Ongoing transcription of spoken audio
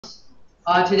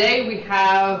Today we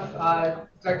have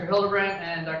Dr. Hildebrand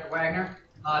and Dr. Wagner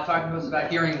talking to us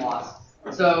about hearing loss.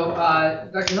 So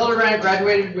Dr. Hildebrand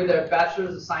graduated with a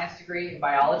Bachelor's of Science degree in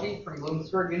Biology from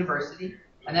Bloomsburg University,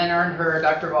 and then earned her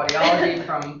Doctor of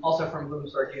Audiology also from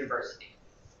Bloomsburg University.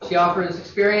 She offers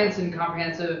experience in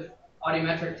comprehensive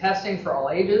audiometric testing for all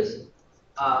ages,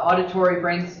 auditory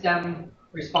brainstem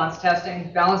response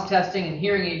testing, balance testing, and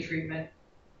hearing aid treatment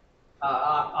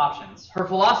options. Her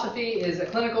philosophy is a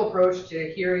clinical approach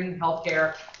to hearing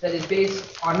healthcare that is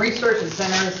based on research and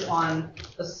centers on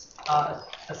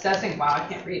assessing, wow, I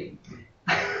can't read,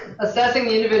 assessing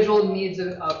the individual needs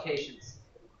of patients.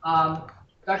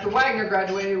 Dr. Wagner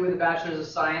graduated with a Bachelor's of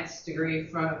Science degree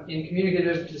in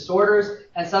Communicative Disorders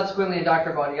and subsequently a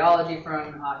Doctor of Audiology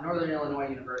from Northern Illinois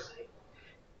University.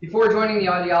 Before joining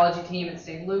the audiology team at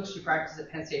St. Luke's, she practiced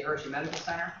at Penn State Hershey Medical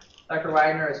Center. Dr.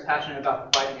 Wagner is passionate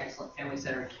about providing excellent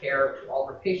family-centered care to all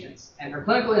her patients, and her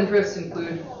clinical interests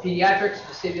include pediatrics,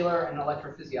 vestibular, and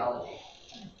electrophysiology.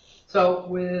 So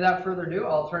without further ado,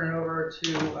 I'll turn it over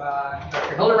to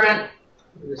Dr. Hildebrand,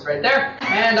 who is right there,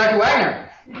 and Dr. Wagner.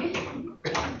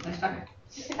 Nice talking.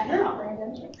 I know.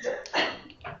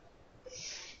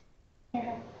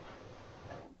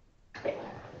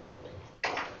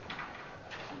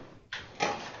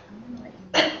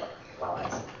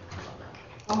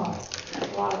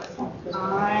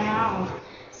 I know.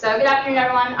 So good afternoon,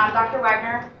 everyone. I'm Dr.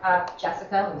 Wagner.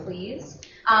 Jessica, please.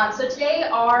 So today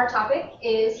our topic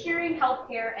is hearing,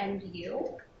 healthcare, and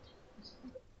you.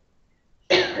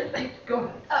 Go ahead.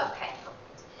 Okay.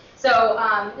 So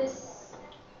this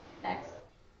next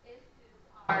is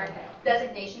our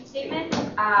designation statement.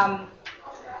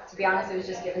 To be honest, it was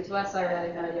just given to us, so I really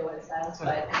have no idea what it says,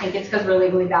 but I think it's because we're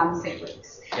legally bound to St.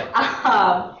 Luke's. Yep.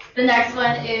 The next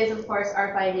one is, of course,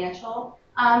 our financial.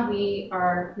 We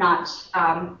are not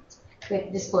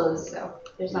disclosed, so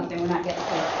there's nothing, we're not getting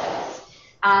paid for this.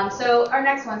 So our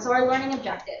next one, so our learning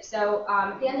objective. So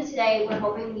at the end of today, we're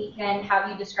hoping we can have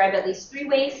you describe at least 3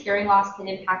 ways hearing loss can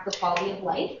impact the quality of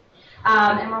life.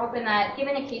 And we're hoping that,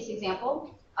 given a case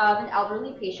example of an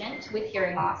elderly patient with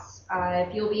hearing loss,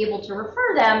 if you'll be able to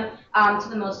refer them to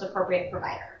the most appropriate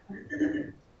provider.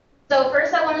 So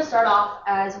first I want to start off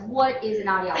as what is an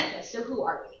audiologist? So who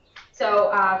are we?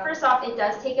 So first off, it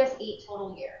does take us 8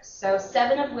 total years. So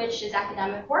 7 of which is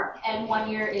academic work and 1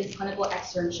 year is clinical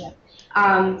externship.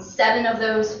 7 of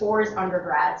those, 4 is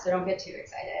undergrad, so don't get too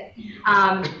excited.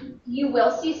 You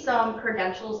will see some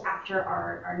credentials after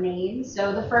our name.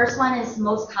 So the first one is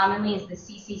most commonly is the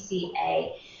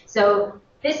CCCA. So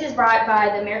this is brought by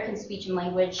the American Speech and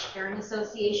Language Hearing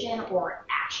Association, or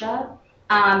ASHA.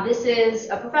 This is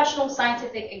a professional,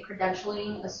 scientific, and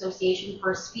credentialing association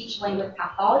for speech-language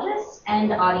pathologists and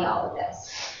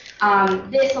audiologists.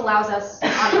 This allows us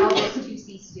audiologists to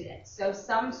see students. So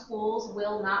some schools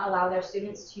will not allow their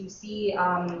students to see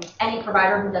any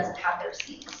provider who doesn't have their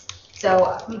Cs.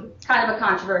 So it's kind of a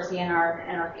controversy in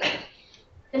our field.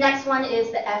 The next one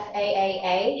is the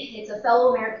FAAA. It's a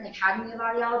Fellow American Academy of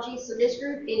Audiology. So this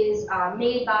group is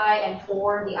made by and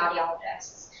for the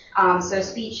audiologists. So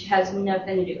speech has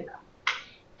nothing to do with them.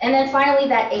 And then finally,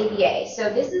 that ABA. So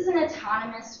this is an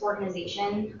autonomous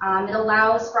organization. It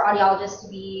allows for audiologists to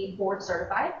be board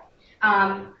certified.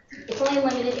 It's only in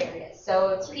limited areas. So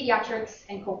it's pediatrics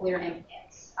and cochlear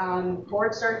implants.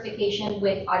 Board certification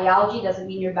with audiology doesn't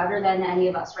mean you're better than any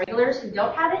of us regulars who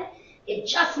don't have it. It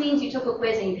just means you took a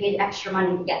quiz and you paid extra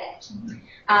money to get it.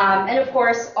 And of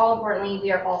course, all importantly, we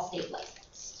are all state licensed.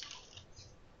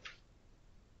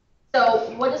 So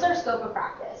what is our scope of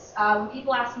practice? When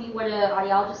people ask me what an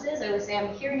audiologist is, I would say I'm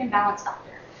a hearing and balance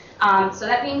doctor. So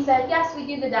that being said, yes, we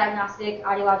do the diagnostic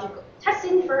audiological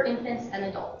testing for infants and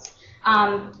adults.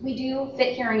 We do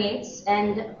fit hearing aids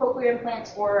and cochlear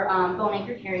implants or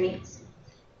bone-anchored hearing aids.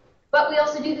 But we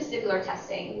also do vestibular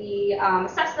testing. We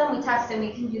assess them, we test, and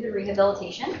we can do the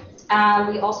rehabilitation.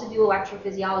 We also do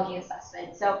electrophysiology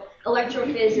assessment. So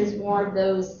electrophys is more of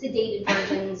those sedated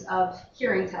versions of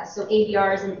hearing tests, so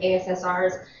ABRs and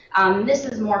ASSRs. This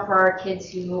is more for our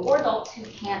kids or adults who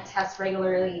can't test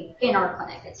regularly in our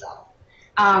clinic itself.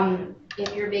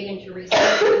 If you're big into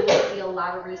research, you will see a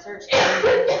lot of research on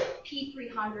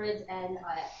P300s and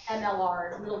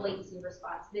MLRs, middle latency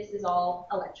response. This is all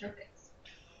electrophys.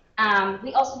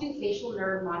 We also do facial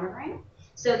nerve monitoring.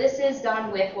 So this is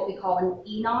done with what we call an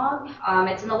ENOG.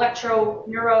 It's an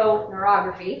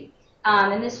electro-neurography.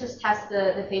 And this just tests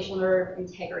the facial nerve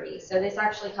integrity. So this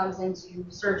actually comes into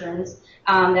surgeons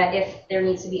that if there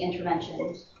needs to be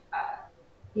intervention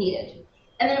needed.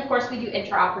 And then, of course, we do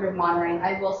intraoperative monitoring.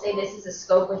 I will say this is a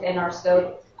scope within our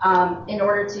scope. In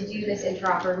order to do this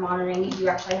intraoperative monitoring, you do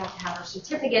actually have to have a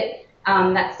certificate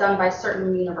That's done by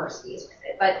certain universities with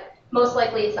it, but most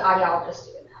likely it's the audiologist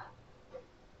doing that.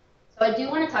 So I do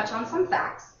want to touch on some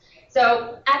facts.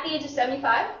 So at the age of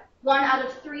 75, 1 out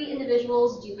of 3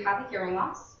 individuals do have a hearing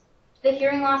loss. The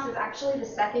hearing loss is actually the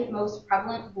second most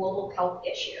prevalent global health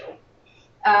issue.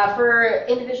 For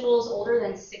individuals older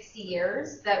than 60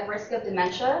 years, that risk of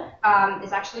dementia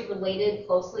is actually related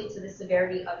closely to the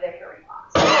severity of their hearing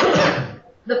loss.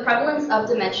 The prevalence of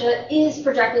dementia is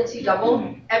projected to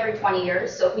double every 20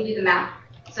 years, so if we do the math,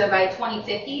 so by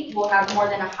 2050, we'll have more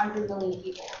than 100 million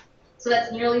people. So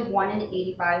that's nearly 1 in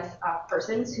 85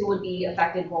 persons who would be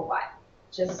affected worldwide,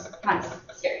 which is kind of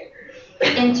scary.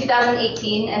 In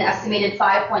 2018, an estimated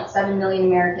 5.7 million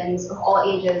Americans of all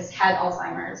ages had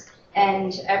Alzheimer's,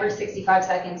 and every 65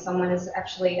 seconds, someone is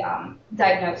actually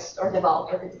diagnosed or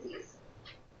developed with the disease.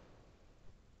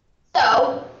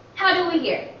 So, how do we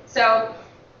hear? So,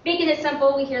 making it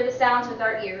simple, we hear the sounds with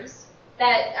our ears.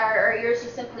 That our ears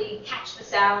just simply catch the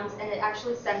sounds, and it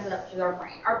actually sends it up to our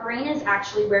brain. Our brain is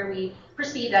actually where we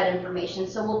perceive that information.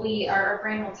 So our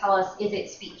brain will tell us, is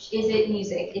it speech? Is it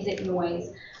music? Is it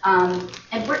noise?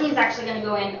 And Brittany is actually going to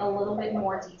go in a little bit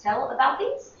more detail about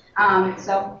these.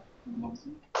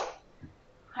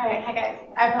 All right, hi guys.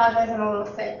 I apologize, I'm a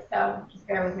little sick, so just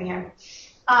bear with me here.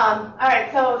 All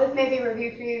right, so this may be a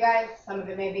review for you guys. Some of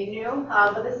it may be new,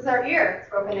 but this is our ear. It's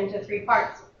broken into 3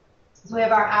 parts. So we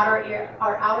have our outer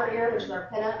ear, which is our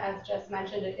pinna, as just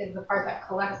mentioned. It is the part that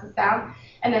collects the sound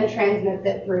and then transmits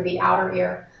it through the outer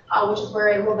ear, which is where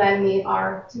it will then meet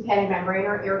our tympanic membrane,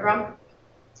 or eardrum.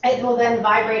 It will then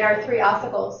vibrate our 3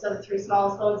 ossicles, so the 3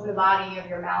 smallest bones in the body of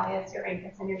your malleus, your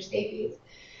incus, and your stapes.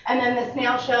 And then the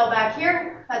snail shell back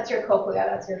here, that's your cochlea,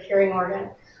 that's your hearing organ.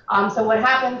 So what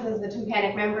happens is the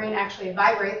tympanic membrane actually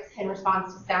vibrates in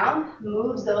response to sound,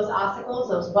 moves those ossicles,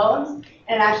 those bones,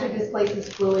 and it actually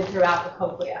displaces fluid throughout the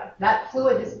cochlea. That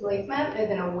fluid displacement is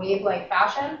in a wave-like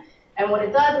fashion, and what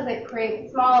it does is it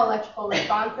creates small electrical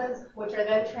responses, which are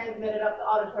then transmitted up the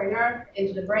auditory nerve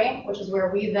into the brain, which is where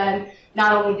we then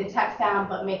not only detect sound,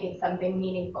 but make it something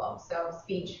meaningful, so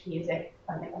speech, music,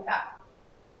 something like that.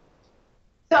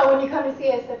 So when you come to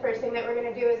see us, the first thing that we're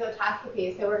going to do is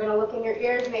otoscopy. So we're going to look in your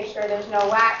ears, make sure there's no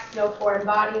wax, no foreign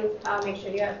bodies, make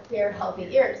sure you have clear, healthy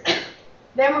ears.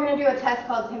 Then we're going to do a test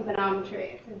called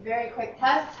tympanometry. It's a very quick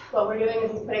test. What we're doing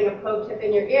is putting a probe tip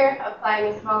in your ear,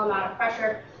 applying a small amount of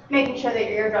pressure, making sure that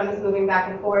your eardrum is moving back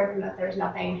and forth and that there's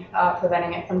nothing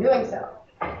preventing it from doing so.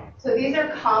 So these are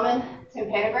common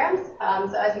tympanograms.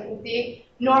 So as you can see,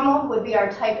 normal would be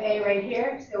our type A right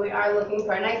here. So we are looking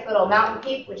for a nice little mountain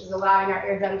peak, which is allowing our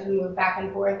eardrum to move back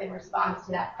and forth in response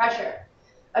to that pressure.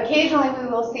 Occasionally, we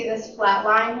will see this flat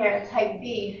line here, type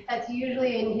B. That's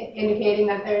usually indicating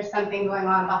that there's something going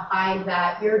on behind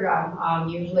that eardrum,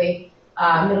 usually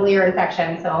middle ear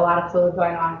infection, so a lot of fluid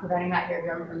going on, preventing that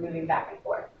eardrum from moving back and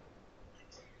forth.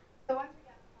 So once we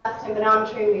get past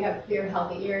tympanometry, we have clear,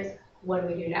 healthy ears. What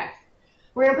do we do next?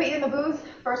 We're going to put you in the booth.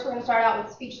 First, we're going to start out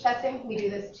with speech testing. We do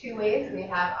this 2 ways. We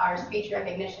have our speech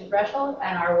recognition threshold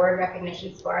and our word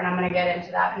recognition score, and I'm going to get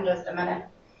into that in just a minute.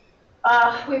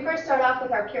 We first start off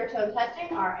with our pure tone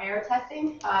testing, our air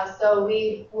testing. So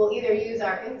we will either use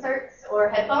our inserts or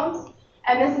headphones,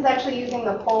 and this is actually using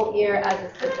the whole ear as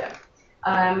a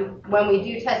system. When we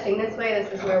do testing this way,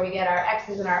 this is where we get our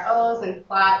X's and our O's and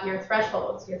plot your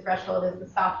thresholds. Your threshold is the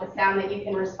softest sound that you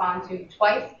can respond to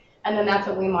twice, and then that's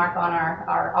what we mark on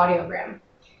our audiogram.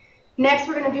 Next,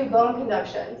 we're going to do bone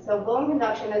conduction. So bone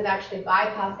conduction is actually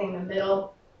bypassing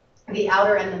the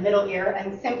outer and the middle ear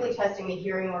and simply testing the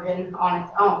hearing organ on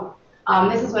its own.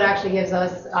 This is what actually gives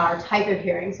us our type of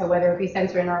hearing, so whether it be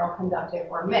sensory, neural, conductive,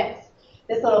 or mixed.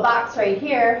 This little box right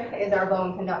here is our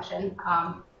bone conduction.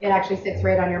 It actually sits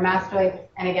right on your mastoid,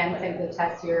 and again, simply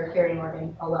tests your hearing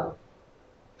organ alone.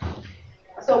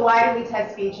 So why do we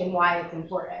test speech and why it's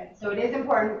important? So it is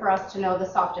important for us to know the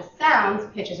softest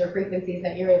sounds, pitches, or frequencies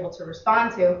that you're able to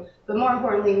respond to, but more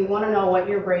importantly, we want to know what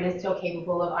your brain is still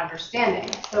capable of understanding.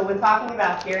 So when talking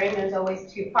about hearing, there's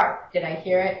always 2 parts. Did I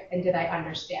hear it, and did I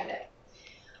understand it?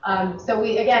 So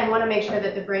we, again, want to make sure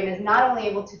that the brain is not only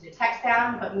able to detect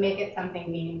sound, but make it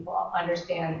something meaningful,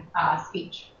 understand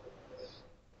speech.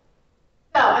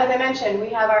 So, as I mentioned, we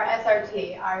have our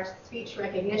SRT, our speech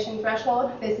recognition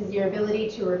threshold. This is your ability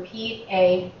to repeat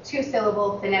a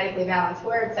 2-syllable phonetically balanced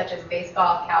word, such as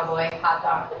baseball, cowboy, hot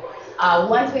dog.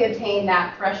 Once we obtain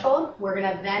that threshold, we're going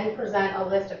to then present a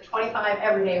list of 25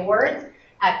 everyday words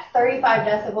at 35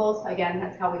 decibels. Again,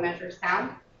 that's how we measure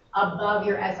sound, above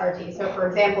your SRT. So, for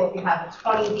example, if you have a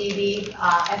 20 dB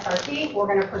SRT, we're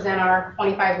going to present our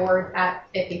 25 words at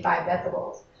 55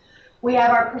 decibels. We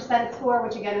have our percent score,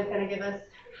 which again is going to give us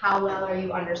how well are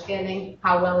you understanding?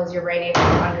 How well is your brain able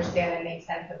to understand and make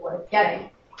sense of what it's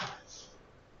getting?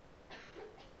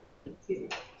 Excuse me.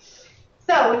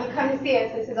 So when you come to see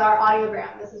us, this is our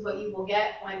audiogram. This is what you will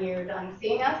get when you're done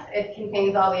seeing us. It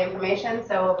contains all the information.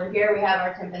 So over here we have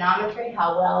our tympanometry,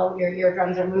 how well your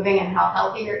eardrums are moving and how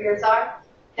healthy your ears are.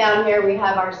 Down here we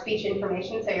have our speech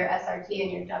information, so your SRT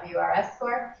and your WRS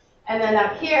score. And then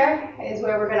up here is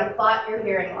where we're going to plot your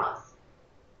hearing loss.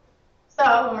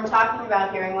 So when we're talking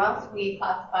about hearing loss, we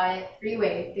classify it 3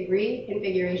 ways: degree,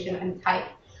 configuration, and type.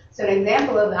 So an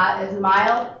example of that is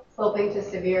mild, sloping to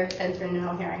severe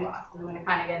sensorineural hearing loss. And I'm going to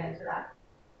kind of get into that.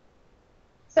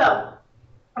 So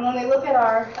when we look at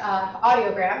our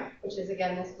audiogram, which is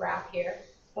again this graph here,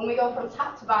 when we go from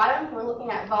top to bottom, we're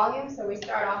looking at volume. So we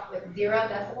start off with 0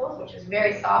 decibels, which is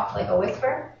very soft, like a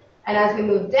whisper. And as we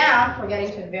move down, we're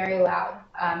getting to very loud.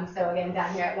 So again,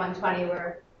 down here at 120,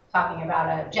 we're talking about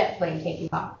a jet plane taking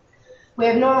off. We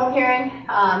have normal hearing,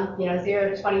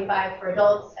 0 to 25 for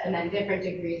adults, and then different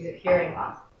degrees of hearing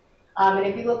loss. And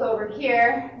if you look over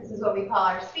here, this is what we call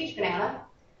our speech banana.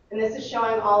 And this is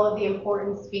showing all of the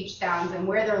important speech sounds and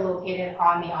where they're located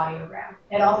on the audiogram.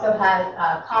 It also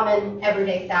has common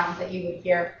everyday sounds that you would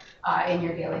hear in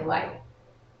your daily life.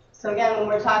 So again, when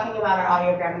we're talking about our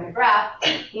audiogram in the graph,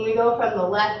 when we go from the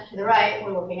left to the right,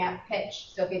 we're looking at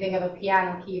pitch. So if you think of a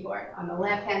piano keyboard, on the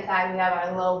left-hand side, we have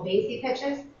our low bassy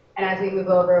pitches. And as we move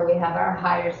over, we have our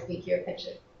higher squeakier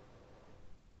pitches.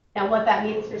 Now what that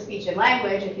means for speech and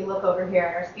language, if you look over here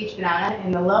at our speech banana,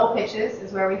 in the low pitches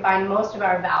is where we find most of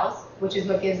our vowels, which is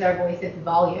what gives our voice its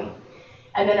volume.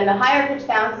 And then in the higher pitch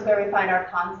sounds is where we find our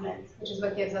consonants, which is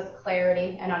what gives us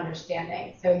clarity and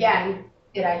understanding. So again,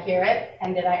 did I hear it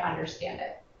and did I understand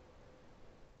it?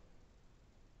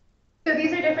 So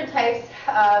these are different types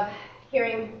of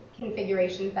hearing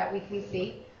configurations that we can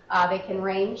see. They can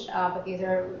range, but these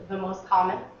are the most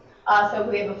common. So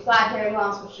we have a flat hearing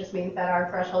loss, which just means that our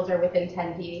thresholds are within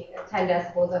 10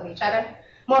 decibels of each other.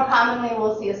 More commonly,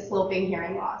 we'll see a sloping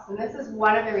hearing loss. And this is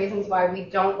one of the reasons why we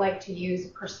don't like to use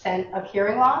 % of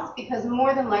hearing loss, because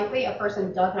more than likely a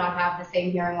person does not have the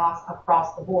same hearing loss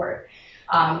across the board.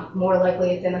 More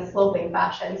likely it's in a sloping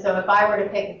fashion. So if I were to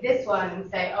pick this one and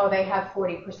say, oh, they have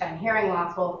 40% hearing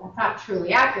loss, well, that's not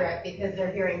truly accurate because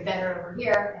they're hearing better over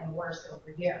here and worse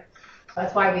over here.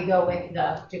 That's why we go with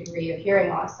the degree of hearing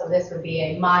loss. So this would be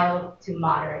a mild to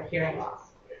moderate hearing loss.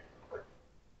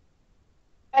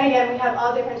 And again, we have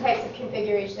all different types of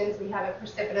configurations. We have a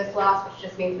precipitous loss, which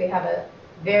just means we have a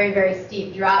very, very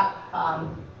steep drop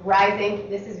rising.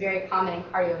 This is very common in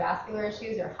cardiovascular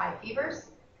issues or high fevers.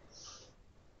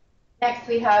 Next,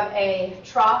 we have a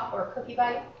trough or cookie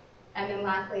bite. And then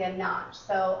lastly, a notch.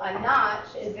 So a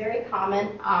notch is very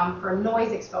common for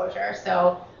noise exposure.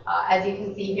 So as you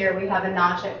can see here, we have a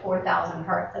notch at 4,000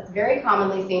 hertz. That's very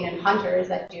commonly seen in hunters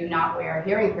that do not wear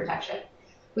hearing protection.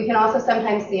 We can also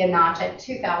sometimes see a notch at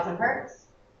 2,000 hertz,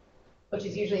 which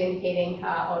is usually indicating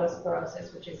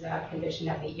otosclerosis, which is a condition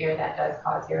of the ear that does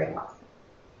cause hearing loss.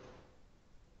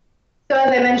 So as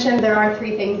I mentioned, there are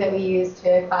 3 things that we use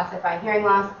to classify hearing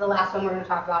loss. The last one we're going to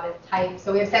talk about is type.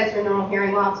 So we have sensorineural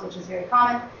hearing loss, which is very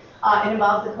common. It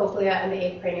involves the cochlea and the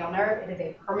 8th cranial nerve. It is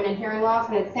a permanent hearing loss,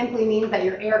 and it simply means that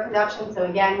your air conduction, so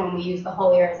again, when we use the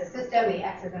whole ear as a system, the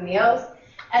X's and the O's,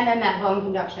 and then that bone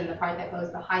conduction, the part that goes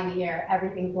behind the ear,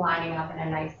 everything's lining up in a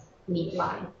nice, neat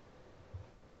line.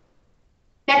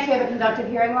 Next, we have a conductive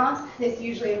hearing loss. This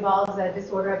usually involves a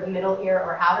disorder of the middle ear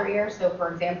or outer ear, so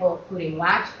for example, occluding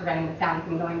wax, preventing the sound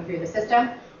from going through the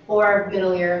system, or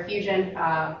middle ear effusion,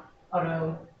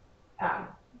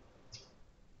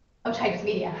 otitis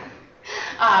media,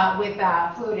 with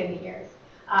fluid in the ears.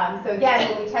 So again,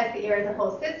 when we test the ear as a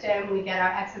whole system, we get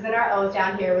our X's and our O's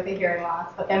down here with a hearing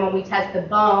loss. But then when we test the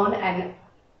bone and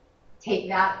take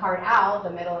that part out, the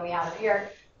middle and the outer ear,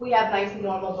 we have nice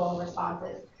normal bone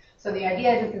responses. So the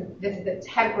idea is this is a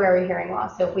temporary hearing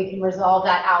loss. So if we can resolve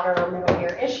that outer or middle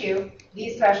ear issue,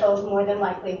 these thresholds more than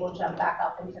likely will jump back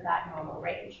up into that normal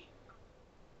range.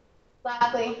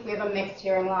 Lastly, we have a mixed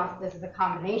hearing loss. This is a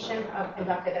combination of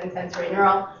conductive and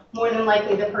sensorineural. More than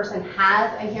likely, the person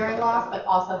has a hearing loss, but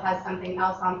also has something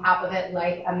else on top of it,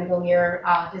 like a middle ear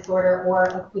disorder or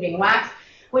occluding wax,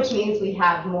 which means we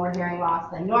have more hearing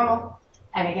loss than normal.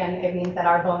 And again, it means that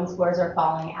our bone scores are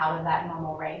falling out of that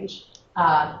normal range.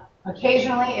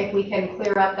 Occasionally, if we can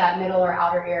clear up that middle or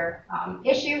outer ear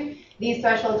issue, these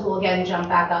thresholds will again jump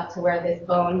back up to where this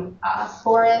bone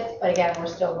score is. But again, we're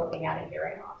still looking at a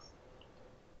hearing loss.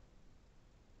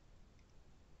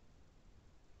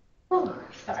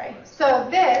 Sorry. So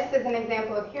this is an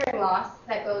example of hearing loss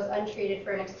that goes untreated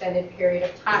for an extended period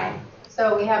of time.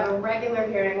 So we have a regular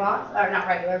hearing loss, or not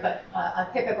regular, but a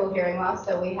typical hearing loss.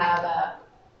 So we have a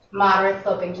moderate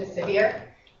sloping to severe.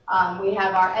 We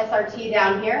have our SRT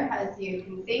down here, as you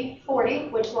can see, 40,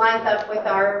 which lines up with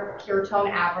our pure tone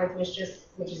average, which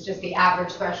is just the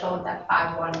average threshold, that's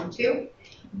 5, 1, and 2.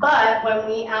 But when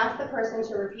we ask the person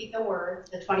to repeat the words,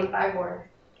 the 25 words,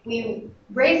 we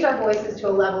raised our voices to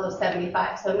a level of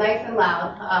 75, so nice and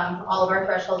loud. All of our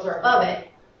thresholds are above it,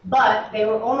 but they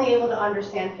were only able to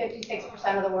understand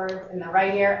 56% of the words in the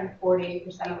right ear and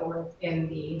 48% of the words in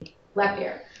the left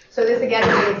ear. So this again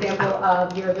is an example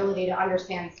of your ability to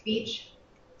understand speech,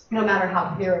 no matter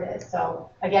how clear it is.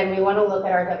 So again, we want to look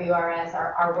at our WRS,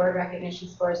 our word recognition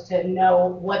scores, to know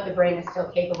what the brain is still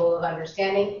capable of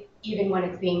understanding, even when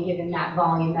it's being given that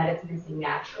volume that it's missing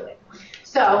naturally.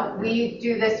 So we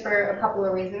do this for a couple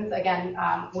of reasons. Again,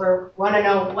 we want to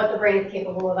know what the brain is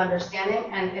capable of understanding,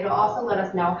 and it'll also let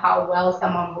us know how well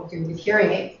someone will do with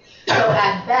hearing aids. So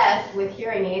at best, with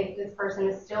hearing aids, this person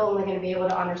is still only going to be able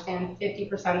to understand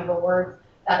 50% of the words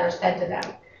that are said to them.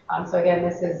 So again,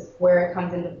 this is where it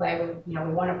comes into play. We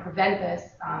want to prevent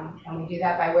this, and we do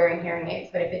that by wearing hearing aids.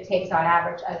 But if it takes, on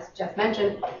average, as Jeff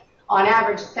mentioned, on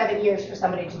average 7 years for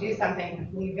somebody to do something,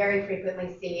 we very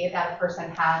frequently see that a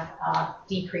person has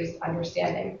decreased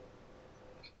understanding.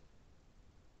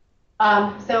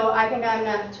 So I think I'm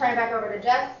going to turn it back over to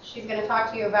Jess. She's going to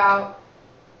talk to you about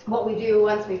what we do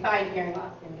once we find hearing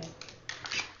loss in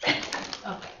you.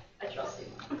 Okay, I trust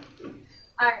you.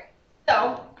 All right,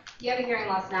 so you have a hearing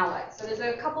loss, now what? So there's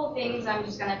a couple of things I'm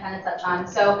just going to kind of touch on.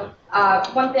 So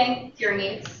one thing, hearing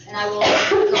aids, and I will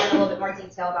go into a little bit more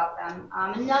detail about them.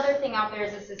 Another thing out there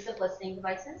is assistive listening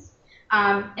devices.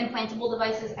 Implantable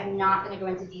devices, I'm not going to go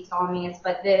into detail on these,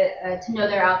 but to know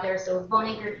they're out there. So bone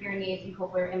anchored hearing aids and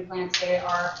cochlear implants, they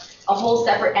are a whole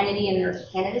separate entity in their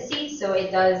candidacy. So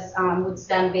it does would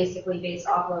stem basically based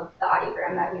off of the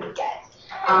audiogram that we would get.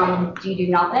 Do you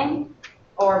do nothing?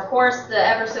 Or, of course, the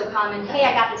ever so common, hey,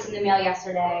 I got this in the mail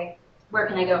yesterday, where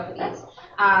can I go for these?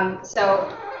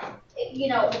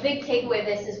 The big takeaway of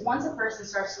this is once a person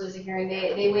starts to lose a hearing,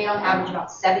 they wait on average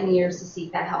about 7 years to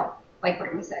seek that help, like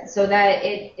Brittany said. So that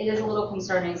it is a little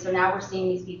concerning. So now we're seeing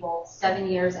these people 7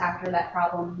 years after that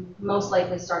problem most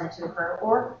likely started to occur,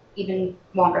 or even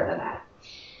longer than that.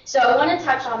 So I want to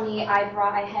touch on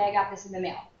I got this in the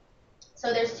mail.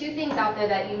 So there's two things out there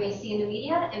that you may see in the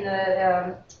media, in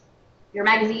the your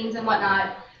magazines and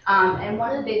whatnot, and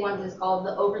one of the big ones is called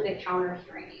the over-the-counter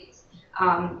hearing aids.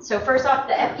 So first off,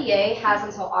 the FDA has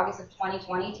until August of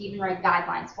 2020 to even write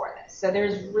guidelines for this. So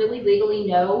there's really legally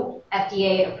no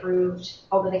FDA-approved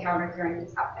over-the-counter hearing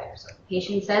aids out there. So if the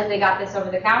patient says they got this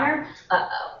over-the-counter,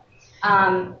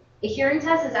 uh-oh. A hearing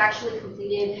test is actually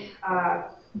completed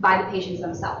by the patients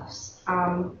themselves.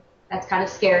 That's kind of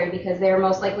scary because they're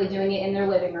most likely doing it in their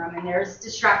living room, and there's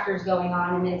distractors going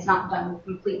on, and it's not done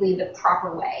completely the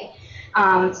proper way.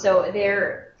 So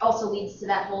there also leads to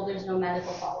that whole there's no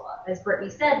medical follow-up. As Brittany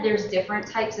said, there's different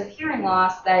types of hearing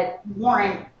loss that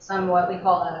warrant some what we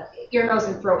call a ear, nose,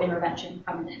 and throat intervention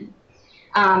coming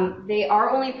in. They are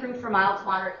only approved for mild to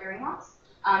moderate hearing loss.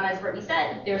 As Brittany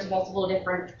said, there's multiple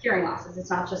different hearing losses. It's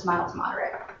not just mild to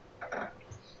moderate.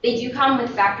 They do come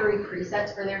with factory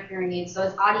presets for their hearing aids. So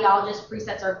as audiologists,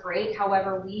 presets are great.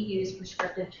 However, we use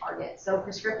prescriptive targets. So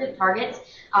prescriptive targets,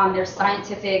 there's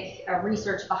scientific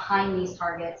research behind these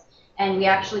targets. And we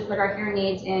actually put our hearing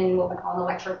aids in what we call an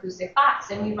electroacoustic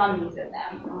box, and we run these in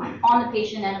them on the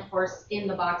patient and, of course, in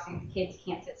the box, and kids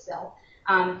can't sit still.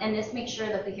 And this makes sure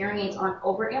that the hearing aids aren't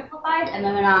over-amplified and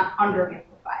then they're not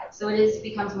under-amplified. So it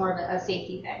becomes more of a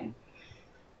safety thing.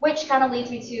 Which kind of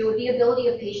leads me to the ability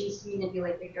of patients to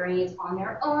manipulate their hearing aids on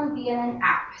their own via an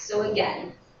app. So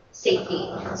again,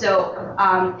 safety. So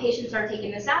patients are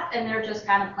taking this app and they're just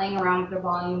kind of playing around with their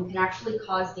volume, can actually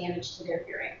cause damage to their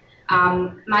hearing.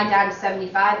 My dad is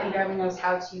 75 and barely knows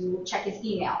how to check his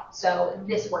email. So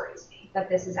this worries me that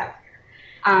this is out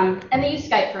there. And they use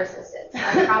Skype for assistance.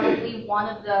 I'm probably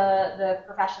one of the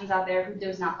professions out there who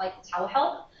does not like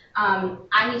telehealth.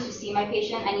 I need to see my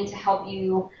patient, I need to help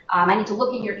you, I need to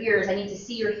look in your ears, I need to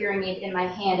see your hearing aid in my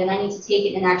hand, and I need to take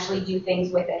it and actually do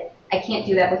things with it. I can't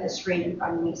do that with a screen in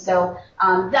front of me. So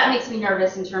that makes me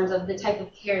nervous in terms of the type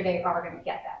of care they are going to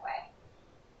get that way.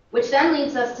 Which then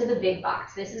leads us to the big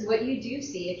box. This is what you do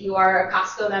see if you are a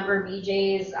Costco member,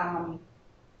 BJ's,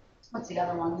 what's the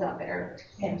other ones out there?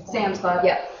 Sam's Club,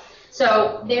 yeah.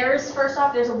 So first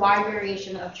off, there's a wide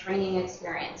variation of training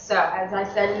experience. So as I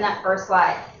said in that first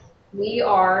slide, we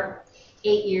are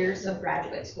 8 years of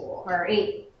graduate school, or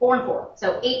 4 and 4,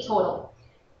 so 8 total.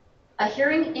 A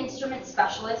hearing instrument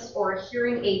specialist or a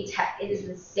hearing aid tech, it is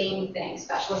the same thing.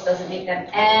 Specialist doesn't make them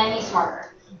any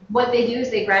smarter. What they do is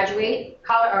they graduate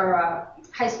college or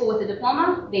high school with a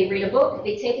diploma, they read a book,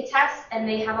 they take a test, and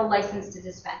they have a license to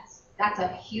dispense. That's a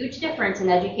huge difference in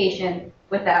education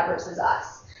with that versus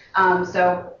us.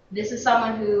 So this is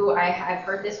someone who I've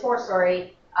heard this horror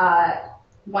story,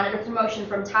 wanted a promotion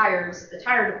from tires, the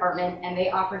tire department, and they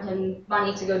offered him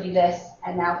money to go do this,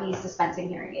 and now he's dispensing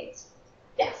hearing aids.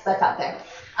 Yes, that's out there.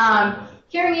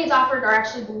 Hearing aids offered are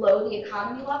actually below the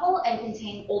economy level and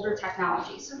contain older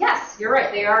technology. So yes, you're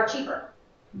right, they are cheaper.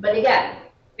 But again,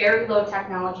 very low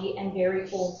technology and very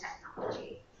old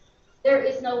technology. There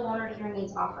is no loaner hearing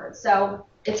aids offered. So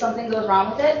if something goes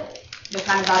wrong with it, you're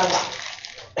kind of out of luck.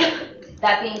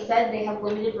 That being said, they have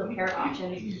limited repair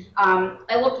options.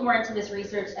 I looked more into this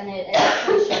research, and it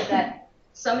actually shows that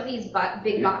some of these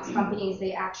big box companies,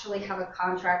 they actually have a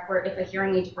contract where if a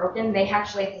hearing aid's broken, they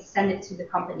actually have to send it to the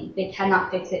company. They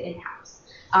cannot fix it in-house.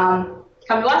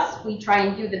 Come to us, we try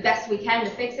and do the best we can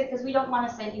to fix it because we don't want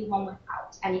to send you home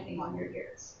without anything on your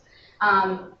ears.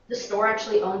 The store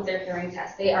actually owns their hearing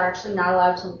test. They are actually not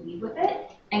allowed to leave with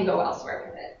it and go elsewhere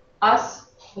with it. Us,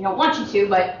 we don't want you to,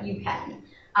 but you can.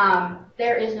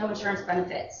 There is no insurance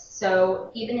benefits. So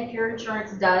even if your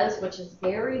insurance does, which is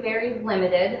very, very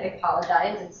limited, I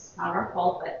apologize, it's not our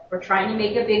fault, but we're trying to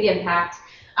make a big impact.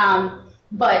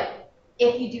 But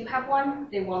if you do have one,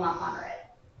 they will not honor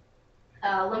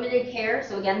it. Limited care,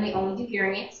 so again, they only do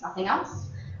hearing aids, nothing else.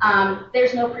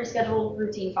 There's no pre-scheduled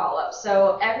routine follow-up.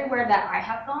 So everywhere that I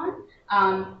have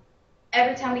gone,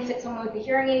 every time we fit someone with a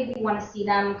hearing aid, we want to see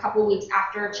them a couple weeks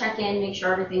after, check in, make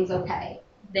sure everything's okay.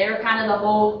 They're kind of the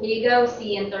whole, here you go,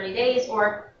 see you in 30 days,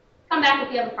 or come back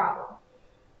if you have a problem.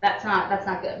 That's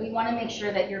not good. We want to make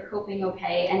sure that you're coping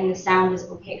okay and the sound is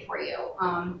okay for you.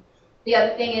 The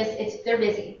other thing is they're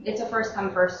busy. It's a first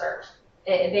come, first serve.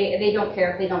 They don't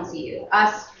care if they don't see you.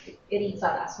 Us, it eats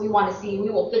on us. We want to see you. We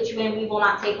will fit you in. We will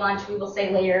not take lunch. We will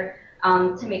stay later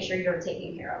to make sure you're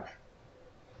taken care of.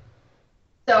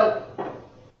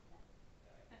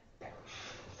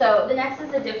 So the next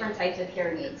is the different types of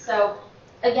hearing aids. So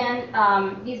again,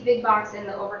 these big box and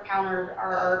the over-counter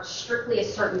are strictly a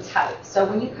certain type. So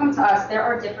when you come to us, there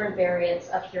are different variants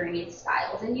of hearing aid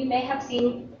styles. And you may have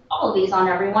seen all of these on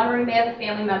everyone, or you may have a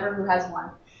family member who has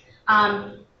one.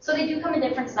 So they do come in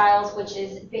different styles, which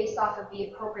is based off of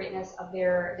the appropriateness of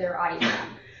their audience.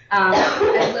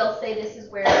 I will say this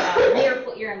is where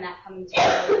miracle ear and that come into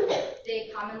play.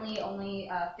 They commonly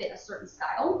only fit a certain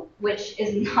style, which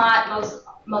is not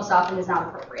most often is not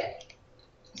appropriate.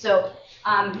 So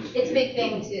it's a big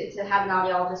thing to have an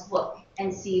audiologist look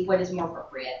and see what is more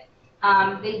appropriate.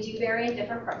 They do vary in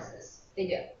different prices. They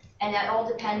do. And that all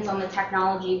depends on the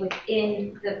technology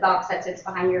within the box that sits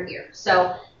behind your ear.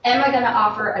 So am I going to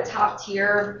offer a top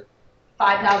tier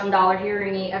 $5,000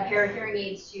 hearing aid, a pair of hearing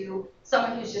aids to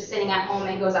someone who's just sitting at home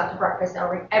and goes out to breakfast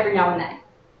every now and then?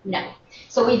 No.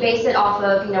 So we base it off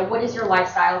of, what is your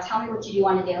lifestyle? Tell me what you do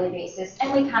on a daily basis.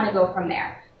 And we kind of go from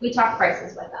there. We talk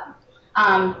prices with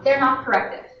them. They're not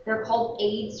corrective. They're called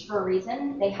aids for a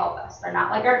reason. They help us. They're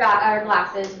not like our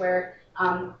glasses where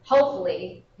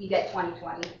hopefully you get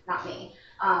 20/20, not me.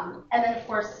 And then, of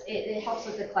course, it helps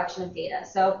with the collection of data.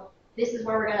 So this is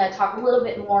where we're going to talk a little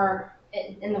bit more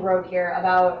in the road here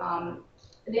about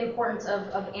the importance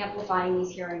of amplifying these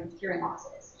hearing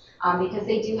losses because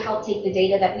they do help take the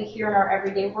data that we hear in our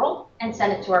everyday world and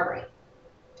send it to our brain.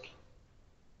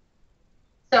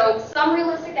 So some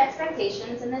realistic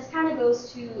expectations, and this kind of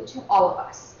goes to all of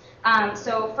us.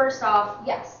 So first off,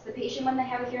 yes, the patient, when they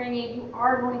have a hearing aid, you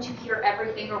are going to hear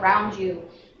everything around you.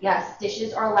 Yes,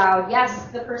 dishes are loud. Yes,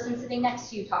 the person sitting next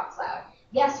to you talks loud.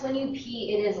 Yes, when you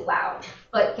pee, it is loud.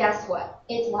 But guess what?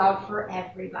 It's loud for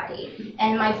everybody.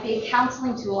 And my big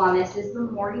counseling tool on this is the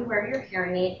more you wear your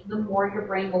hearing aid, the more your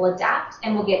brain will adapt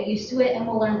and will get used to it and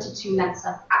will learn to tune that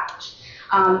stuff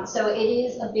out. So it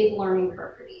is a big learning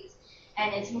curve for these.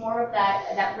 And it's more of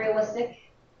that realistic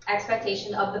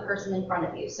expectation of the person in front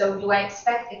of you. So do I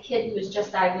expect a kid who is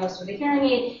just diagnosed with a hearing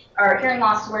aid or hearing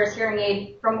loss to wear his hearing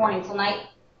aid from morning till night?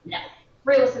 No.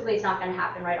 Realistically, it's not going to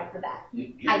happen right off the bat.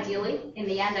 Ideally, in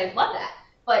the end, I'd love that.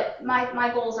 But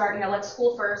my goals are, let's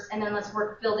school first, and then let's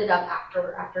build it up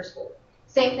after school.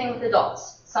 Same thing with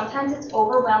adults. Sometimes it's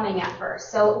overwhelming at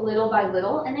first, so little by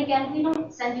little. And again, we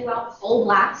don't send you out full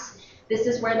blast. This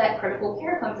is where that critical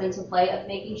care comes into play of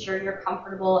making sure you're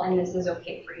comfortable and this is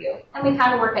okay for you. And we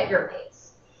kind of work at your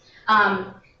pace.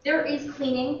 There is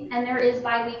cleaning and there is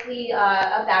bi-weekly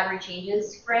battery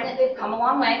changes. Granted, they've come a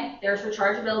long way. There's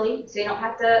rechargeability, so you don't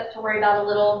have to worry about a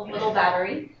little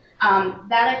battery.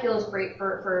 That I feel is great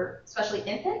for especially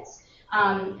infants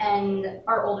and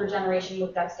our older generation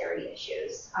with dexterity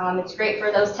issues. It's great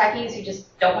for those techies who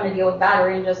just don't want to deal with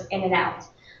battery and just in and out.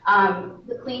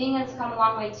 The cleaning has come a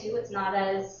long way too. It's not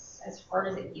as hard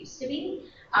as it used to be.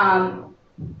 And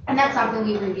that's something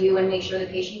we review and make sure the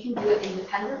patient can do it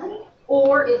independently,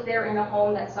 or if they're in a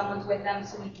home that someone's with them,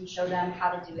 so we can show them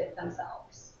how to do it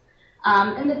themselves.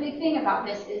 And the big thing about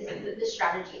this is the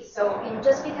strategy. So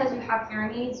just because you have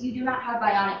hearing aids, you do not have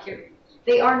bionic hearing.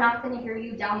 They are not going to hear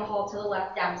you down the hall to the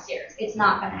left downstairs. It's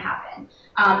not going to happen.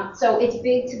 So it's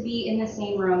big to be in the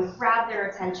same room, grab their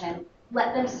attention,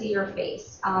 let them see your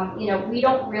face. We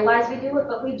don't realize we do it,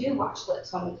 but we do watch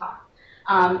lips when we talk.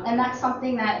 And that's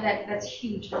something that's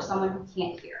huge for someone who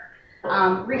can't hear.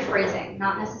 Rephrasing,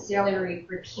 not necessarily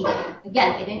repeating.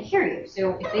 Again, they didn't hear you.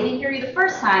 So if they didn't hear you the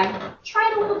first time,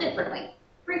 try it a little differently.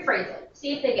 Rephrase it.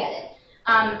 See if they get it.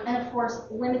 And of course,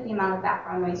 limit the amount of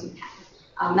background noise you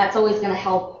can. That's always going to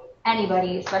help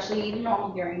anybody, especially even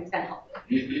normal hearing. It's going to help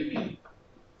you.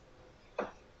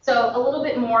 So a little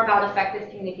bit more about effective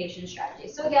communication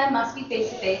strategies. So again, must be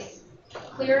face-to-face,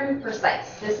 clear and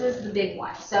precise. This is the big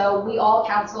one. So we all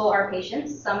counsel our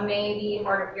patients. Some may be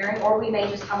hard of hearing, or we may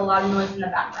just have a lot of noise in the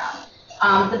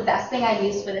background. The best thing I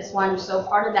use for this one, so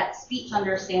part of that speech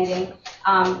understanding,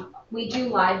 we do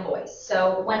live voice.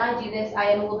 So when I do this, I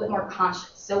am a little bit more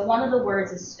conscious. So one of the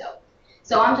words is stove.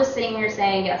 So I'm just sitting here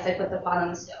saying, yes, I put the pot on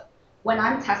the stove. When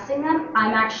I'm testing them,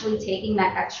 I'm actually taking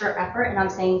that extra effort and I'm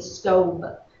saying stove.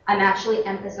 I'm actually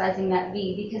emphasizing that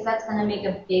V, because that's going to make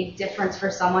a big difference for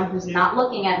someone who's not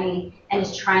looking at me and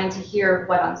is trying to hear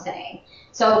what I'm saying.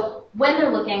 So when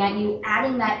they're looking at you,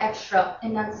 adding that extra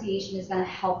enunciation is going to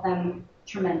help them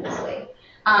tremendously.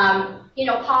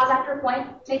 Pause after a point,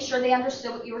 make sure they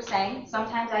understood what you were saying.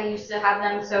 Sometimes I used to have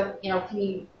them, so, can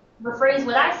you rephrase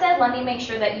what I said? Let me make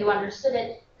sure that you understood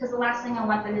it, because the last thing I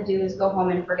want them to do is go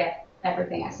home and forget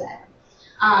everything I said.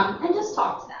 And just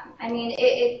talk to them. I mean,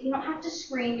 you don't have to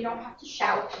scream, you don't have to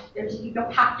shout, you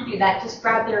don't have to do that, just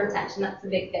grab their attention, that's the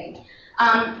big thing.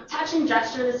 Touch and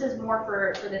gesture, this is more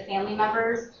for the family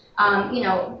members,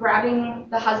 grabbing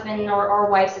the husband or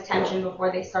wife's attention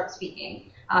before they start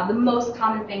speaking. The most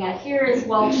common thing I hear is,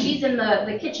 well, she's in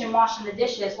the kitchen washing the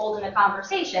dishes, holding a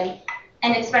conversation,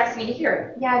 and expects me to hear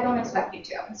it. Yeah, I don't expect you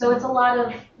to. So it's a lot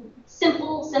of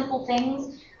simple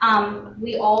things.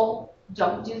 We all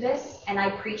don't do this, and I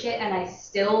preach it, and I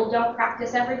still don't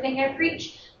practice everything I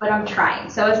preach, but I'm trying.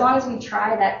 So as long as we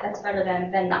try, that's better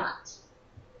than not.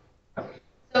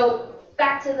 So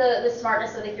back to the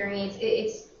smartness of the hearing aids,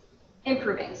 it's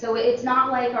improving. So it's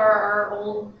not like our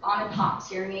old on-and-pops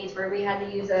hearing aids where we had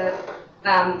to use a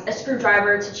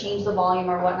screwdriver to change the volume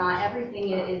or whatnot.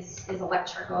 Everything is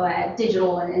electrical,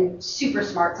 digital, and super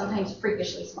smart, sometimes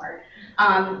freakishly smart.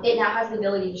 It now has the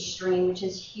ability to stream, which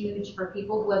is huge for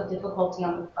people who have difficulty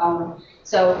on the phone.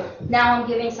 So now I'm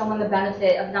giving someone the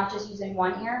benefit of not just using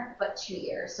one ear, but 2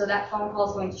 ears. So that phone call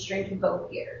is going to stream to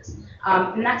both ears.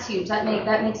 And that's huge. That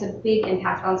makes a big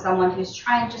impact on someone who's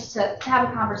trying just to have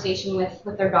a conversation with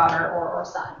their daughter or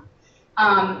son.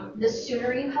 The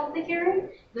sooner you help the hearing,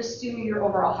 the sooner your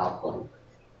overall health will improve.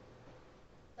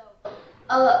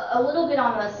 A little bit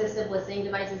on the assistive listening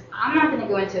devices. I'm not going to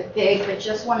go into it big, but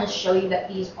just want to show you that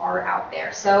these are out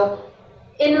there. So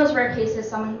in those rare cases,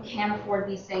 someone who can't afford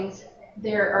these things,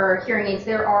 there are hearing aids,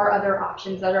 there are other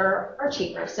options that are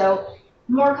cheaper. So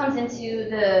more comes into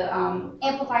the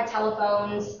amplified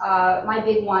telephones. My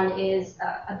big one is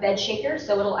a bed shaker.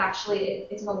 So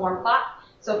it's an alarm clock.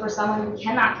 So for someone who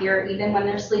cannot hear, even when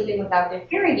they're sleeping without their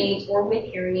hearing aids or with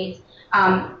hearing aids,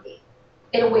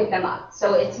 it'll wake them up.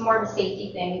 So it's more of a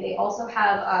safety thing. They also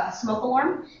have a smoke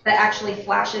alarm that actually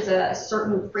flashes a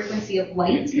certain frequency of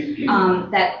light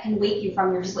that can wake you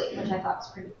from your sleep, which I thought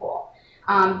was pretty cool.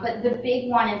 But the big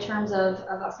one in terms of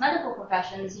us medical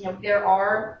professions, there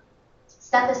are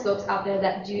stethoscopes out there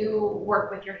that do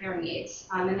work with your hearing aids,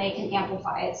 and they can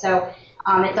amplify it. So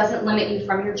it doesn't limit you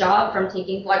from your job, from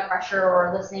taking blood pressure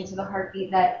or listening to the heartbeat,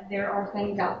 that there are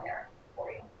things out there for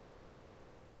you.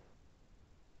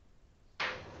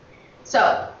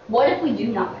 So what if we do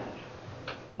nothing?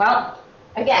 Well,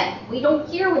 again, we don't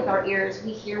hear with our ears,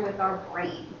 we hear with our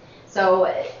brain. So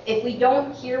if we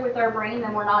don't hear with our brain,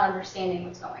 then we're not understanding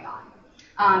what's going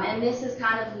on. And this is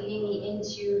kind of leading me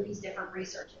into these different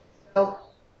researches. So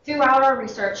throughout our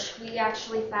research, we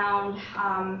actually found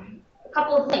a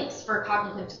couple of links for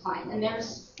cognitive decline. And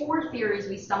there's 4 theories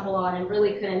we stumbled on and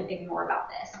really couldn't ignore about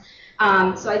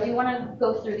this. So I do want to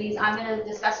go through these. I'm going to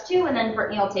discuss 2, and then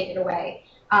Brittany will take it away.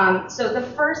 So the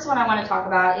first one I want to talk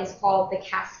about is called the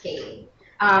cascade.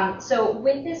 So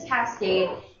with this cascade,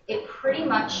 it pretty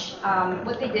much,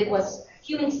 what they did was,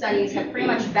 human studies have pretty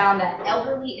much found that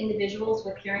elderly individuals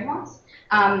with hearing loss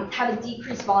have a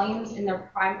decreased volumes in their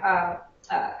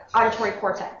auditory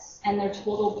cortex and their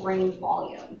total brain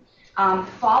volume.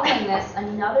 Following this,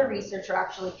 another researcher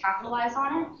actually capitalized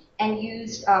on it and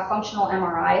used functional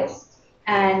MRIs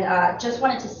and just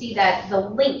wanted to see that the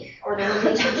link or the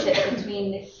relationship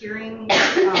between the hearing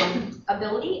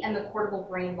ability and the cortical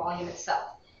brain volume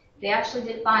itself. They actually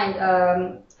did find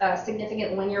a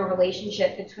significant linear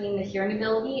relationship between the hearing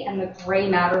ability and the gray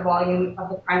matter volume of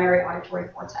the primary auditory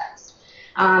cortex.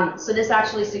 So this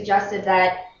actually suggested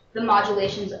that the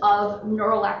modulations of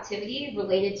neural activity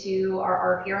related to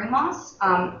our hearing loss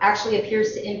actually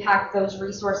appears to impact those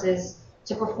resources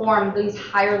to perform these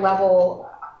higher level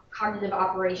cognitive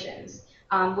operations,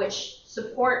 which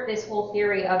support this whole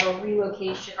theory of a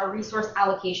relocation or resource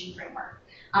allocation framework.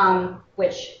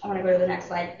 Which I want to go to the next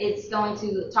slide. It's going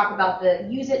to talk about the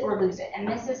use it or lose it. And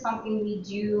this is something we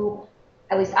do,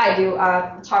 at least I do,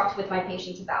 talk with my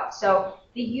patients about. So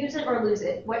the use it or lose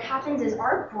it. What happens is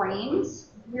our brains,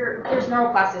 there's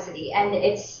neuroplasticity and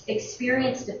it's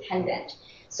experience dependent.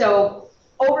 So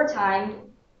over time,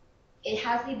 it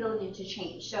has the ability to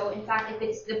change. So in fact,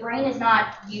 if the brain is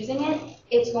not using it,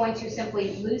 it's going to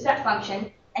simply lose that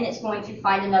function and it's going to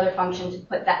find another function to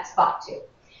put that spot to.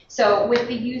 So with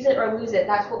the use it or lose it,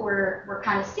 that's what we're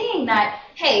kind of seeing that,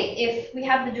 hey, if we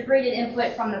have the degraded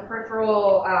input from the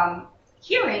peripheral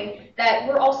hearing, that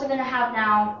we're also going to have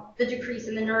now the decrease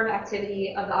in the nerve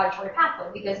activity of the auditory pathway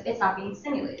because it's not being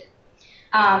stimulated.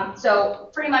 So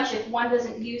pretty much if one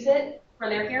doesn't use it for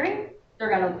their hearing, they're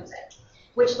going to lose it,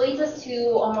 which leads us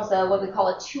to almost what we call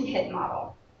a two-hit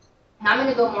model. And I'm going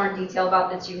to go more in detail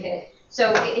about the two-hit.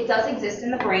 So it does exist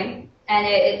in the brain. And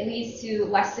it leads to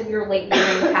less severe late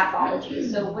hearing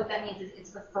pathology. So what that means is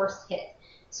it's the first hit.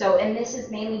 So, and this is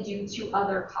mainly due to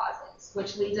other causes,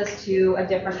 which leads us to a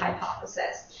different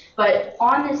hypothesis. But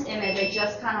on this image, I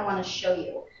just kind of want to show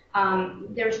you.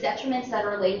 There's detriments that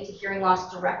are related to hearing loss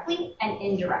directly and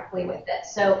indirectly with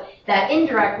this. So that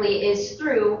indirectly is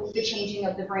through the changing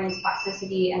of the brain's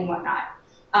plasticity and whatnot.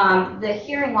 The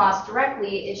hearing loss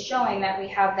directly is showing that we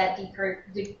have that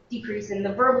decrease in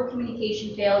the verbal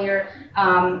communication failure,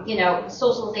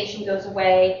 socialization goes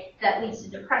away, that leads to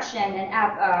depression and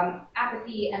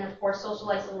apathy, and of course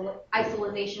social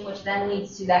isolation, which then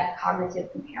leads to that cognitive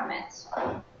impairment.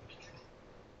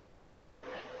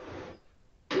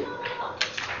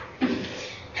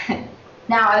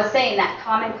 Now I was saying that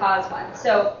common cause one.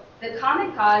 So the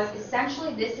common cause,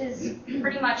 essentially, this is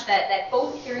pretty much that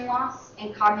both hearing loss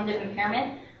and cognitive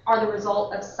impairment are the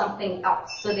result of something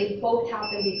else. So they both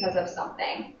happen because of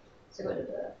something. So go to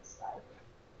the slide.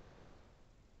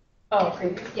 Oh,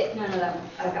 previous? Yeah, no, that one.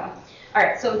 Okay. All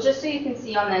right, so just so you can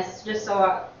see on this, just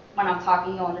so when I'm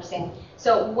talking, you'll understand.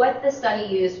 So what the study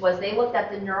used was they looked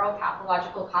at the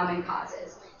neuropathological common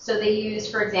causes. So they used,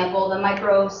 for example, the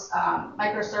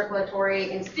microcirculatory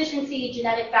insufficiency,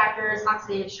 genetic factors,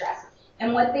 oxidative stress.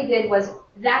 And what they did was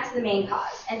that's the main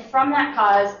cause. And from that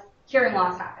cause, hearing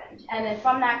loss happened. And then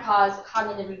from that cause,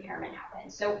 cognitive impairment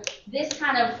happened. So this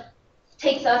kind of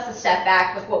takes us a step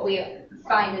back with what we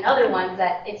find in other ones,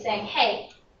 that it's saying, hey,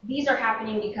 these are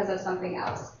happening because of something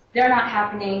else. They're not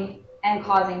happening and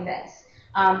causing this.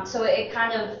 So it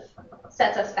kind of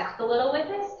sets us back a little with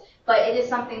this. But it is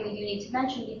something that you need to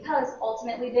mention because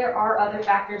ultimately there are other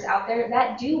factors out there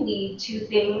that do lead to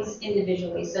things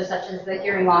individually, so such as the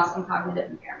hearing loss and cognitive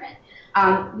impairment.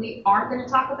 We aren't going to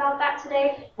talk about that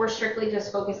today. We're strictly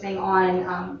just focusing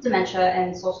on dementia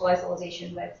and social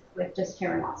isolation with just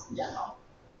hearing loss in general.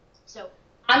 So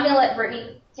I'm going to let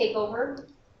Brittany take over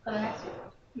for the next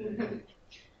one.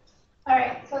 All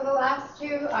right, so the last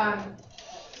two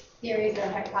theories or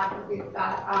hypotheses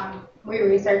that we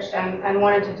researched and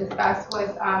wanted to discuss was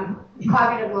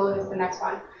cognitive load is the next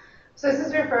one. So this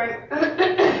is referring,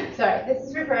 this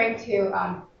is referring to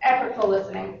effortful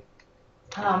listening,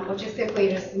 which is simply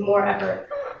just more effort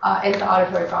into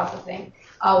auditory processing,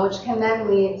 which can then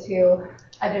lead to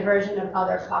a diversion of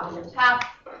other cognitive tasks,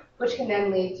 which can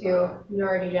then lead to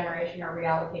neurodegeneration or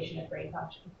reallocation of brain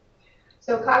function.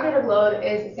 So cognitive load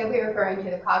is simply referring to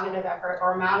the cognitive effort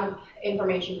or amount of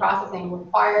information processing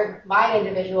required by an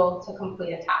individual to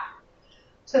complete a task.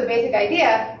 So the basic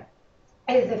idea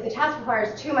is if the task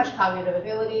requires too much cognitive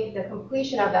ability, the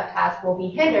completion of that task will be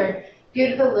hindered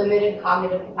due to the limited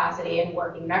cognitive capacity and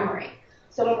working memory.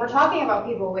 So when we're talking about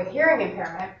people with hearing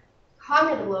impairment,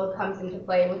 cognitive load comes into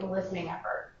play with the listening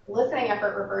effort. The listening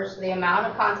effort refers to the amount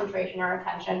of concentration or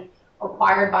attention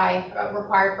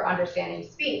required for understanding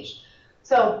speech.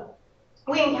 So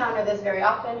we encounter this very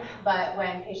often, but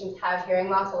when patients have hearing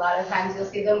loss, a lot of times you'll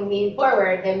see them lean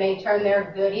forward. They may turn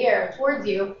their good ear towards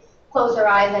you, close their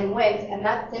eyes and wince, and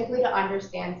that's simply to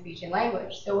understand speech and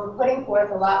language. So we're putting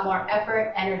forth a lot more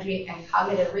effort, energy, and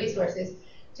cognitive resources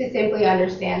to simply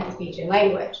understand speech and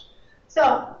language.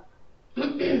 So,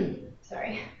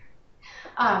 sorry.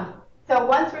 So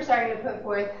once we're starting to put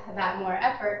forth that more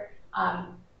effort,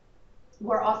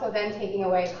 we're also then taking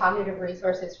away cognitive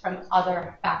resources from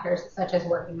other factors such as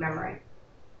working memory.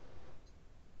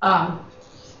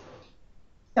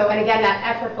 And again,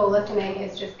 that effortful listening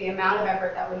is just the amount of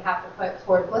effort that we have to put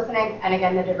towards listening, and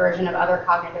again, the diversion of other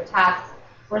cognitive tasks,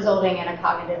 resulting in a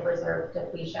cognitive reserve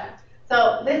depletion.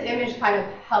 So this image kind of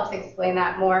helps explain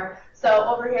that more. So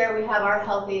over here, we have our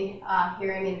healthy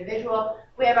hearing individual.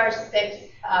 We have our 6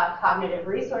 cognitive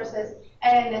resources,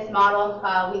 and in this model,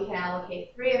 we can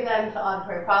allocate 3 of them to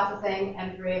auditory processing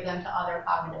and 3 of them to other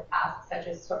cognitive tasks, such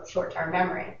as short-term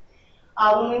memory.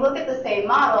 When we look at the same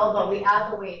model, but we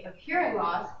add the weight of hearing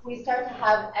loss, we start to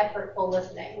have effortful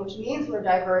listening, which means we're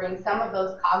diverting some of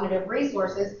those cognitive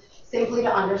resources simply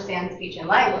to understand speech and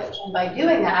language. And by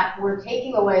doing that, we're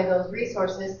taking away those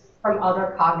resources from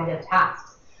other cognitive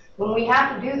tasks. When we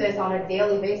have to do this on a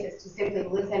daily basis to simply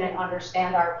listen and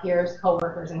understand our peers,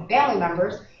 coworkers, and family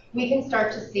members, we can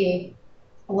start to see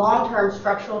long-term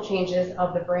structural changes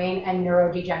of the brain and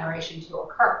neurodegeneration to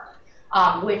occur.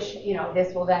 Which,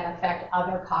 this will then affect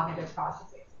other cognitive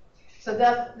processes. So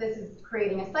thus, this is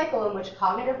creating a cycle in which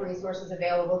cognitive resources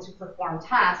available to perform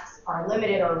tasks are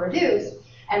limited or reduced,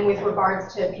 and with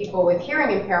regards to people with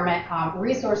hearing impairment,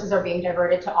 resources are being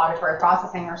diverted to auditory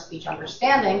processing or speech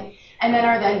understanding, and then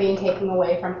are then being taken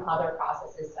away from other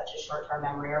processes such as short-term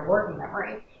memory or working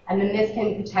memory. And then this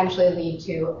can potentially lead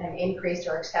to an increased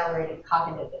or accelerated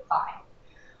cognitive decline.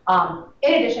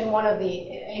 In addition, one of the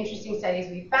interesting studies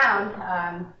we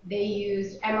found, they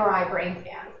used MRI brain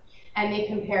scans, and they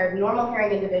compared normal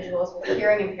hearing individuals with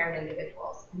hearing impaired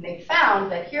individuals. And they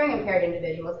found that hearing impaired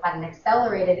individuals had an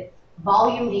accelerated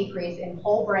volume decrease in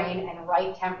whole brain and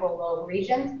right temporal lobe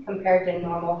regions compared to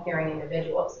normal hearing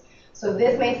individuals. So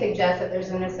this may suggest that there's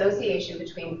an association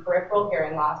between peripheral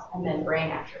hearing loss and then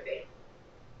brain atrophy.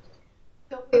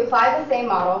 So if we apply the same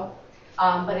model,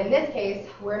 but in this case,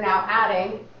 we're now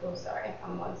adding,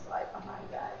 I'm one slide behind,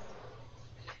 guys.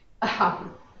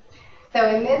 So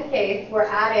in this case, we're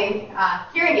adding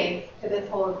hearing aids to this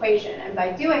whole equation. And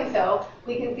by doing so,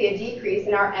 we can see a decrease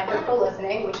in our effortful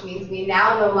listening, which means we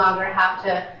now no longer have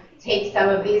to take some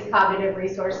of these cognitive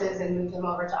resources and move them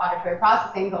over to auditory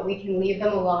processing, but we can leave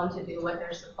them alone to do what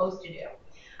they're supposed to do.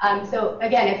 So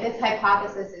again, if this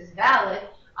hypothesis is valid,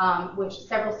 which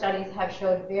several studies have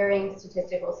showed varying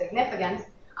statistical significance,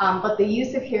 but the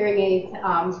use of hearing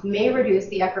aids may reduce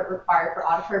the effort required for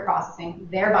auditory processing,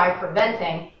 thereby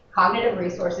preventing cognitive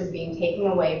resources being taken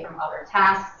away from other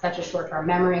tasks, such as short-term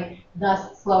memory,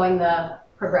 thus slowing the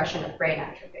progression of brain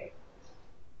atrophy.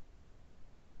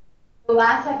 The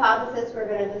last hypothesis we're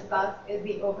going to discuss is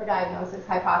the overdiagnosis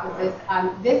hypothesis.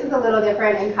 This is a little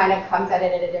different and kind of comes at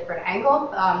it at a different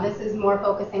angle. This is more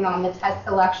focusing on the test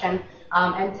selection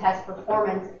and test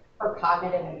performance for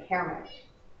cognitive impairment.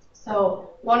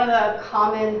 So one of the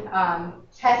common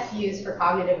tests used for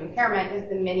cognitive impairment is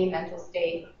the mini mental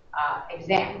state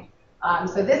exam.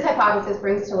 So this hypothesis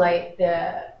brings to light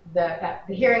the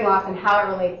hearing loss and how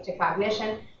it relates to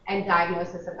cognition and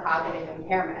diagnosis of cognitive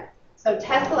impairment. So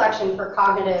test selection for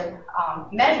cognitive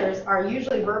measures are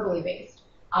usually verbally based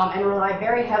and rely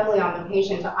very heavily on the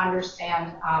patient to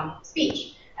understand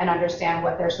speech and understand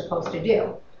what they're supposed to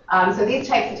do. So these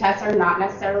types of tests are not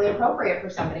necessarily appropriate for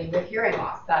somebody with hearing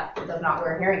loss that does not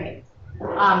wear hearing aids.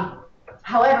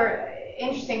 However,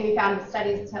 interesting, we found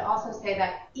studies to also say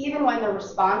that even when the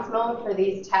response mode for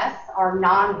these tests are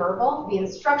nonverbal, the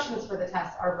instructions for the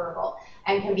tests are verbal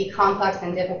and can be complex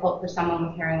and difficult for someone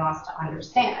with hearing loss to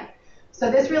understand. So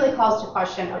this really calls to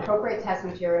question appropriate test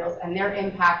materials and their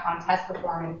impact on test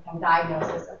performance and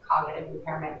diagnosis of cognitive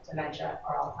impairment, dementia,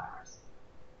 or Alzheimer's.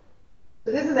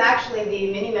 So this is actually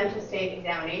the mini mental state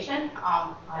examination.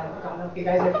 I don't know if you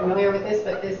guys are familiar with this,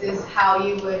 but this is how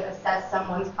you would assess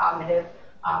someone's cognitive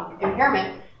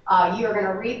impairment. You are going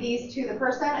to read these to the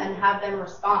person and have them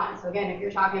respond. So again, if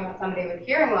you're talking about somebody with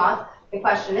hearing loss, the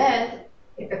question is,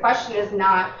 if the question is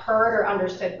not heard or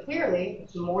understood clearly,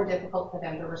 it's more difficult for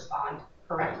them to respond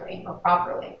correctly or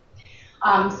properly.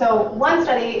 So one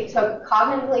study took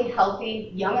cognitively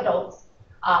healthy young adults,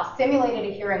 simulated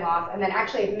a hearing loss, and then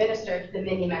actually administered the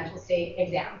mini mental state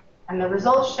exam. And the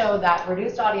results showed that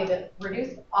reduced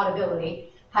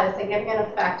audibility had a significant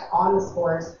effect on the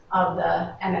scores of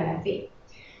the MMSE,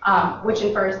 which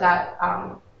infers that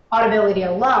audibility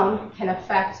alone can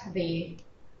affect the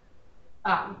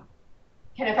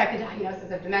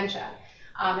diagnosis of dementia.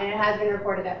 And it has been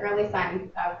reported that early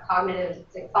signs of cognitive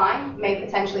decline may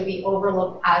potentially be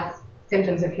overlooked as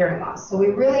symptoms of hearing loss. So we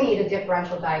really need a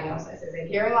differential diagnosis. Is it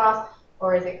hearing loss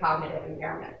or is it cognitive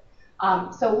impairment?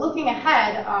 So looking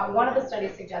ahead, one of the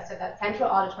studies suggested that central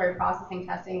auditory processing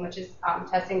testing, which is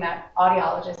testing that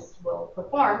audiologists will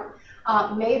perform,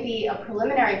 may be a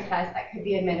preliminary test that could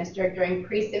be administered during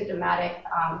pre-symptomatic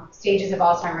stages of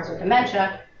Alzheimer's or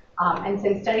dementia. And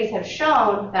since studies have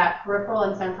shown that peripheral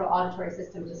and central auditory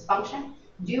system dysfunction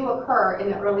do occur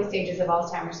in the early stages of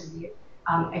Alzheimer's disease,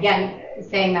 again,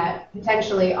 saying that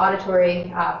potentially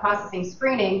auditory processing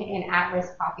screening in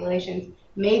at-risk populations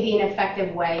may be an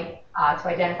effective way to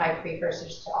identify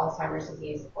precursors to Alzheimer's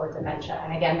disease or dementia,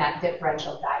 and again, that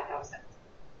differential diagnosis.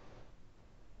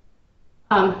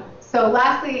 So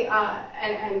lastly,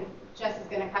 and Jess is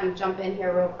going to kind of jump in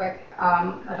here real quick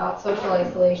about social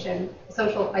isolation,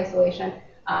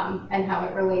 and how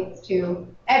it relates to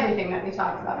everything that we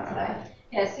talked about today.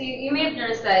 Yeah, so you may have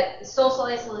noticed that social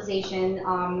isolation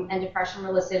and depression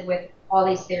were listed with all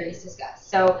these theories discussed.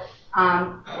 So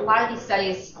a lot of these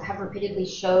studies have repeatedly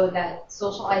showed that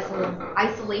social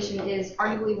isolation is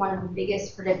arguably one of the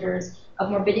biggest predictors of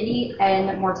morbidity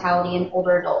and mortality in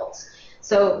older adults.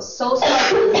 So social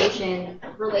isolation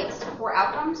relates to 4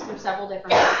 outcomes through several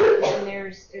different factors, and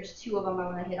there's 2 of them I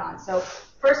want to hit on. So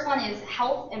first one is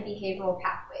health and behavioral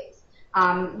pathways.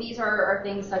 These are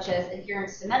things such as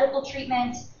adherence to medical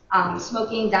treatment,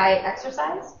 smoking, diet,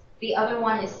 exercise. The other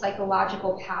one is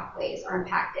psychological pathways are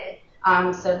impacted.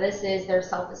 So this is their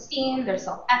self-esteem, their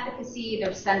self-efficacy,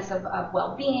 their sense of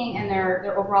well-being, and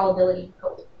their overall ability to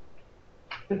cope.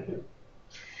 And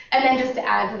then just to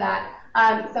add to that,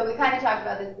 so we kind of talked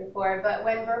about this before, but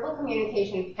when verbal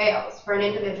communication fails for an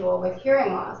individual with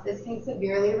hearing loss, this can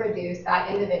severely reduce that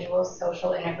individual's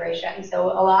social integration. So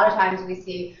a lot of times we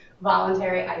see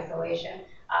voluntary isolation.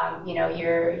 You know,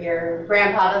 your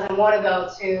grandpa doesn't want to go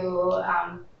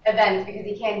to events because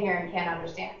he can't hear and can't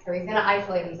understand. So he's going to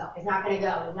isolate himself. He's not going to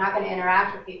go. He's not going to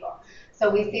interact with people. So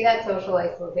we see that social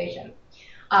isolation.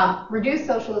 Reduced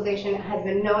socialization has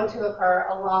been known to occur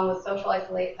along with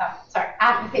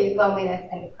apathy, loneliness,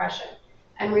 and depression.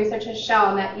 And research has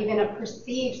shown that even a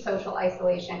perceived social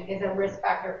isolation is a risk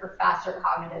factor for faster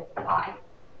cognitive decline.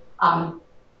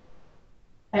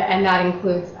 And that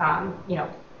includes, you know,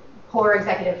 poor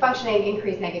executive functioning,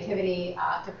 increased negativity,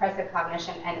 depressive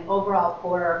cognition, and overall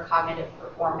poorer cognitive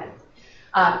performance.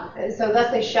 So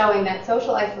thusly showing that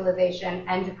social isolation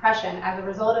and depression as a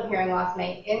result of hearing loss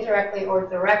may indirectly or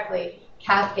directly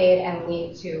cascade and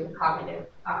lead to cognitive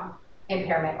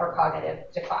impairment or cognitive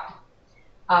decline.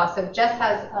 So Jess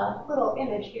has a little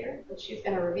image here that she's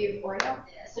going to review for you.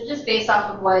 Yeah, so just based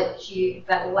off of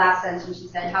that last sentence she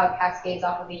said, how it cascades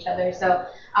off of each other. So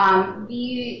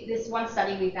this one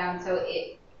study we found, so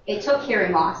it took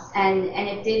hearing loss, and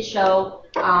it did show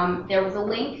there was a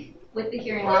link with the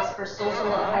hearing loss for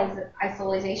social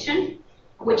isolation,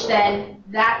 which then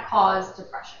that caused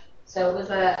depression. So it was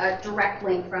a direct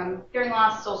link from hearing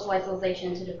loss, social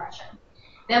isolation to depression.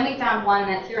 Then we found one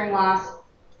that hearing loss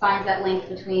finds that link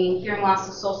between hearing loss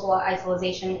to social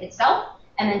isolation itself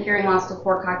and then hearing loss to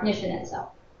poor cognition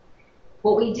itself.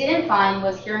 What we didn't find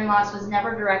was hearing loss was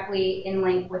never directly in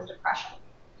link with depression.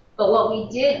 But what we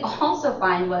did also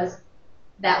find was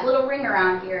that little ring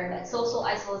around here, that social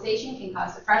isolation can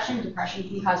cause depression, depression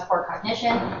can cause poor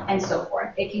cognition, and so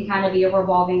forth. It can kind of be a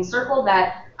revolving circle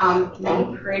that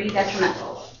can be pretty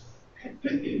detrimental.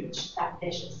 That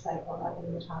vicious cycle that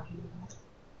we were talking about.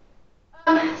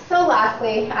 So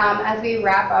lastly, as we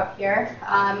wrap up here,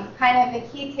 kind of the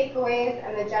key takeaways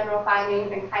and the general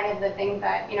findings and kind of the things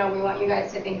that we want you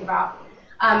guys to think about.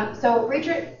 So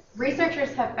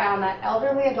researchers have found that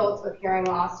elderly adults with hearing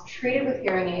loss treated with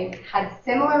hearing aids had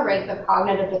similar rates of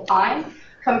cognitive decline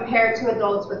compared to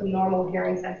adults with normal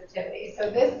hearing sensitivity. So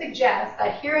this suggests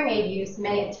that hearing aid use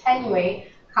may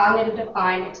attenuate cognitive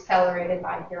decline accelerated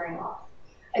by hearing loss.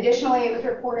 Additionally, it was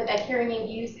reported that hearing aid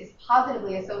use is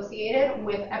positively associated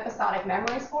with episodic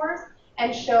memory scores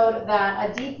and showed that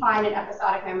a decline in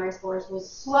episodic memory scores was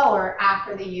slower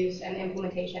after the use and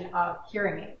implementation of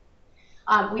hearing aids.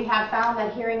 We have found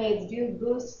that hearing aids do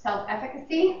boost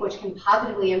self-efficacy, which can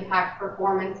positively impact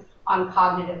performance on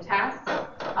cognitive tasks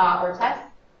or tests.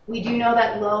 We do know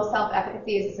that low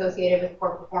self-efficacy is associated with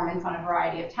poor performance on a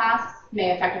variety of tasks,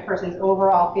 may affect a person's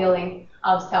overall feeling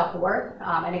of self-worth,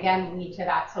 and again, lead to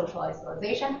that social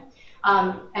isolation.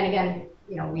 And again,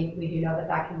 we do know that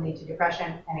that can lead to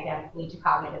depression and again, lead to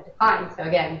cognitive decline. So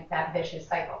again, that vicious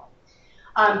cycle.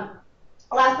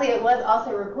 Lastly, it was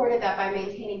also reported that by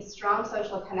maintaining strong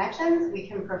social connections, we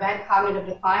can prevent cognitive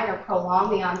decline or prolong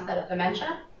the onset of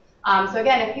dementia. So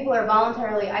again, if people are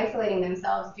voluntarily isolating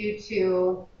themselves due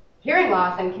to hearing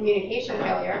loss and communication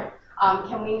failure,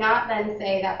 can we not then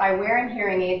say that by wearing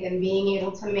hearing aids and being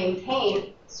able to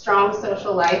maintain strong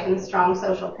social life and strong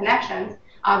social connections,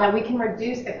 that we can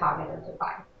reduce the cognitive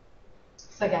decline?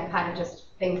 So again, kind of just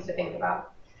things to think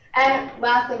about. And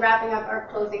lastly, wrapping up our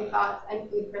closing thoughts and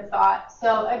food for thought.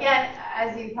 So again,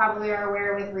 as you probably are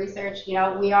aware with research,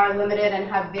 we are limited and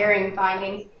have varying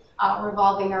findings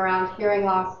revolving around hearing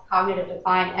loss, cognitive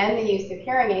decline, and the use of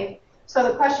hearing aids. So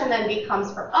the question then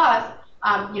becomes for us,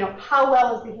 how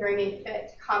well is the hearing aid fit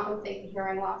to compensate the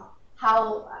hearing loss?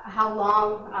 How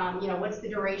long, what's the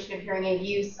duration of hearing aid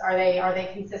use? Are they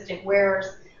consistent wearers?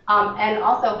 And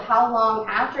also, how long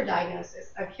after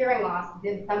diagnosis of hearing loss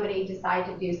did somebody decide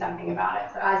to do something about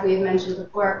it? So as we've mentioned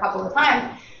before a couple of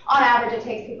times, on average, it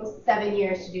takes people 7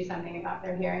 years to do something about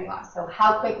their hearing loss. So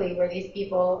how quickly were these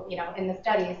people, in the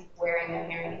studies wearing their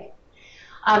hearing aids?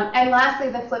 And lastly,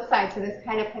 the flip side, so this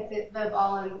kind of puts the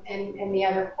ball in the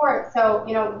other court. So,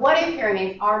 what if hearing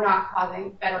aids are not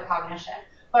causing better cognition,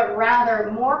 but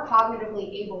rather more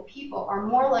cognitively able people are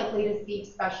more likely to seek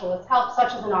specialist help,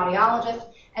 such as an audiologist,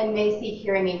 and may seek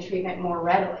hearing aid treatment more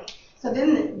readily. So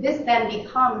then this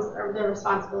becomes the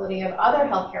responsibility of other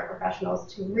healthcare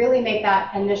professionals to really make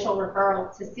that initial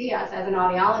referral to see us as an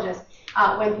audiologist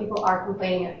when people are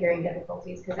complaining of hearing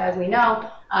difficulties. Because as we know,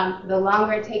 the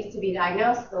longer it takes to be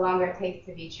diagnosed, the longer it takes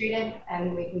to be treated,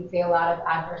 and we can see a lot of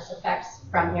adverse effects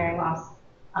from hearing loss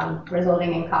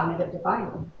resulting in cognitive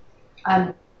decline.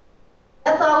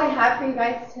 That's all we have for you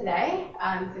guys today.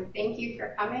 So thank you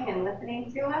for coming and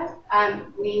listening to us.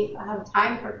 We have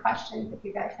time for questions if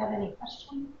you guys have any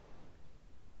questions.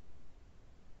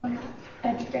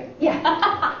 That'd be great.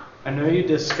 Yeah. I know you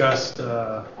discussed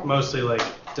mostly like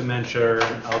dementia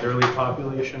and elderly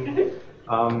population.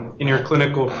 In your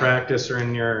clinical practice or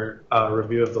in your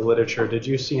review of the literature, did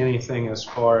you see anything as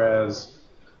far as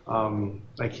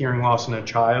like hearing loss in a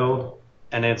child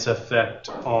and its effect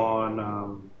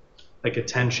on like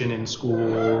attention in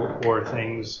school or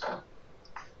things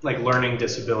like learning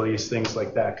disabilities, things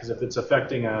like that? Because if it's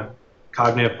affecting a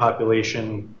cognitive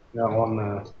population,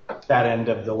 on that end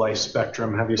of the life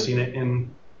spectrum, have you seen it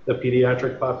in the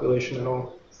pediatric population at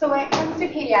all? So when it comes to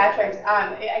pediatrics,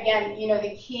 again,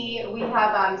 the key we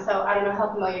have, so I don't know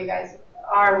how familiar you guys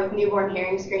are with newborn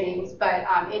hearing screenings, but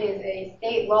it is a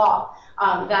state law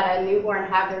that a newborn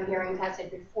have their hearing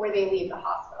tested before they leave the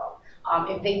hospital.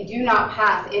 If they do not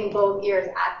pass in both ears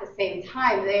at the same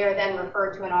time, they are then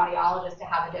referred to an audiologist to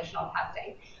have additional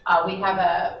testing. We have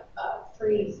a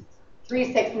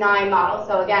 369 model.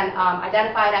 So again,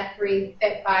 identified at 3,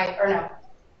 fit by, or no,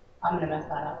 I'm going to mess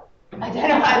that up.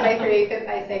 Identified by 3, fit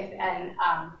by 6, and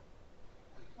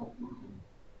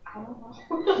I don't know.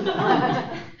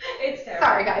 It's terrible.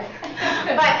 Sorry, guys.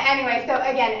 But anyway, so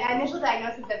again, initial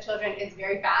diagnosis of children is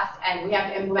very fast, and we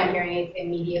have to implement hearing aids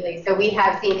immediately. So we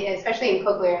have seen, especially in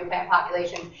cochlear implant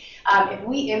populations, if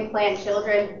we implant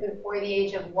children before the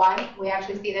age of 1, we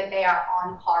actually see that they are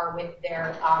on par with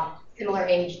their similar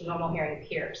age normal hearing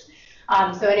peers.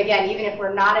 So, and again, even if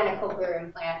we're not in a cochlear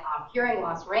implant hearing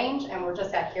loss range and we're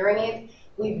just at hearing aids,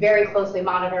 we very closely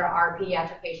monitor our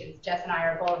pediatric patients. Jess and I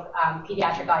are both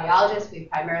pediatric audiologists. We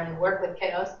primarily work with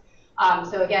kiddos.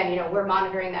 So again, we're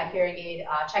monitoring that hearing aid,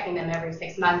 checking them every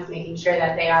 6 months, making sure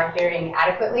that they are hearing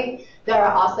adequately. There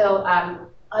are also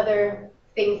other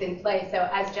things in play. So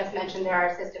as Jess mentioned, there are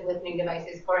assistive listening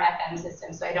devices for FM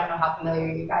systems. So I don't know how familiar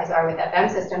you guys are with FM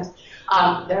systems.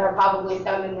 There are probably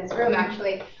some in this room,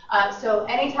 actually. So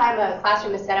anytime a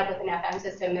classroom is set up with an FM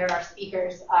system, there are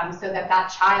speakers so that that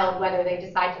child, whether they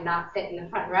decide to not sit in the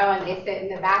front row and they sit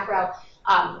in the back row,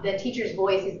 the teacher's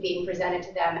voice is being presented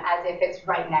to them as if it's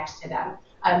right next to them.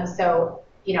 So,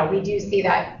 we do see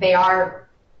that they are,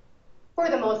 for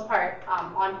the most part,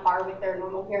 on par with their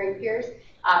normal hearing peers.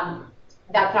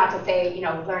 That's not to say,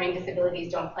 learning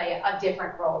disabilities don't play a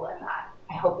different role in that.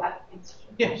 I hope that answers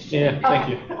your question. Yeah, thank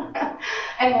you.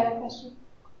 Any other questions?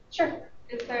 Sure.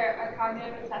 Is there a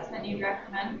cognitive assessment you'd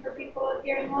recommend for people with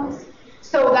hearing loss?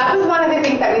 So that was one of the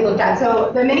things that we looked at.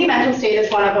 So the mini mental state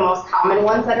is one of the most common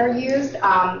ones that are used.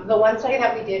 The one study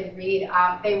that we did read,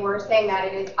 they were saying that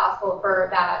it is possible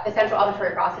for the central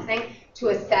auditory processing to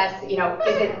assess, is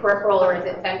it peripheral or is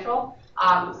it central?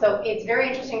 So it's very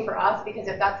interesting for us because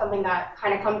if that's something that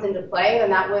kind of comes into play, then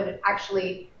that would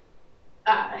actually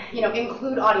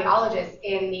include audiologists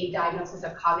in the diagnosis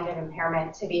of cognitive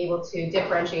impairment to be able to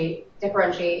differentiate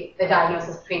the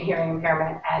diagnosis between hearing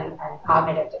impairment and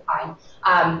cognitive decline.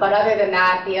 But other than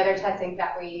that, the other testing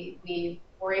that we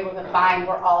were able to find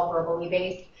were all verbally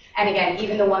based. And again,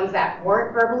 even the ones that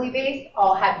weren't verbally based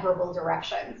all had verbal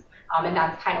directions. and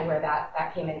that's kind of where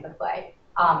that came into play.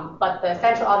 But the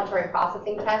central auditory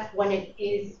processing test, when it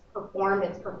is performed,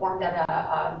 it's performed at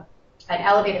an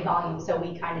elevated volume, so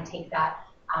we kind of take that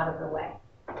out of the way.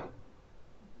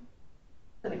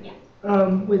 So, yeah.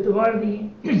 With a lot of the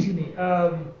excuse me,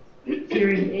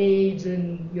 hearing aids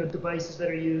and devices that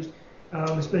are used,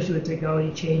 especially with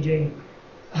technology changing,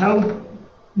 how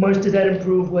much does that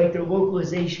improve like the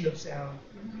localization of sound?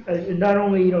 Not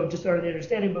only just our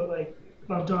understanding, but like if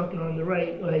I'm talking on the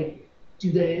right, like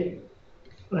do they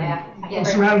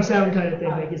surround sound kind of thing?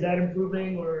 Like is that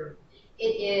improving or?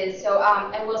 It is. So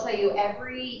I will tell you,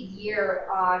 every year,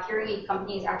 hearing aid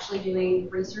companies actually doing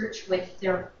research with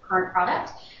their current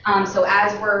product. So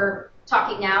as we're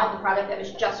talking now, the product that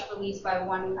was just released by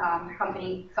one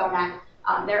company, Phonak,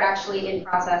 they're actually in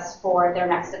process for their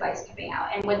next device coming out.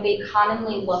 And what they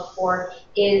commonly look for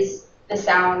is the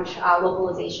sound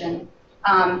localization.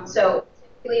 So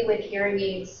typically with hearing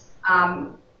aids,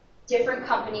 different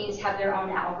companies have their own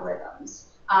algorithms.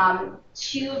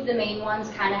 Two of the main ones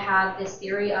kind of have this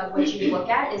theory of what you look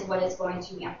at is what it's going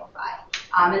to amplify.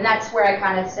 And that's where I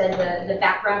kind of said the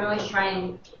background noise, try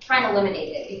and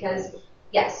eliminate it, because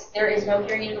yes, there is no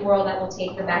hearing aid in the world that will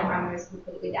take the background noise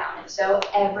completely down. If so,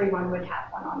 everyone would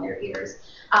have one on their ears.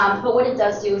 But what it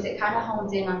does do is it kind of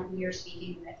hones in on who you're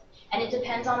speaking with. And it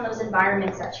depends on those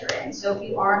environments that you're in. So if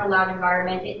you are in a loud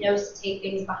environment, it knows to take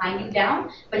things behind you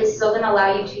down, but it's still going to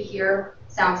allow you to hear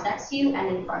sounds next to you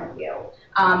and in front of you.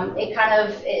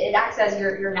 It acts as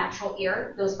your natural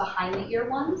ear, those behind the ear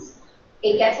ones.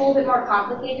 It gets a little bit more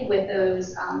complicated with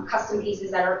those custom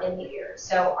pieces that are in the ear.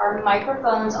 So our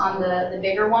microphones on the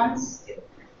bigger ones.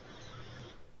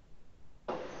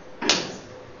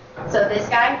 So this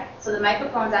guy, so the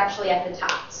microphone's actually at the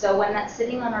top. So when that's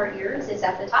sitting on our ears, it's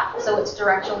at the top. So it's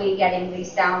directly getting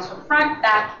these sounds from front,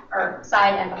 back, or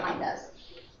side and behind us.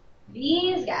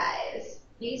 These guys,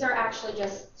 these are actually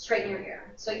just straight in your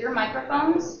ear. So your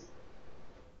microphones,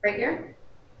 right here,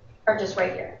 are just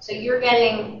right here. So you're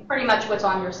getting pretty much what's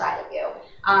on your side of you.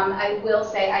 I will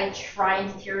say I try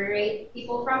and deteriorate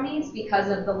people from these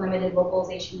because of the limited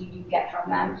localization you do get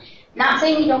from them. Not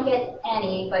saying you don't get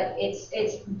any, but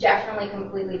it's definitely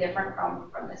completely different from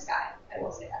this guy. I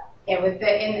will say that.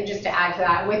 Yeah, just to add to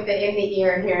that, with the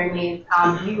in-the-ear hearing aids,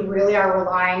 you really are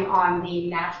relying on the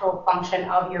natural function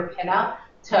of your pinna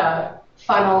to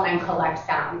funnel and collect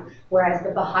sound, whereas the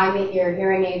behind-the-ear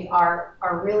hearing aids are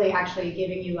really actually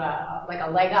giving you a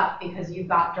leg up because you've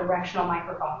got directional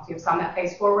microphones. You have some that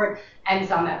face forward and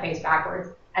some that face backwards.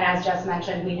 And as just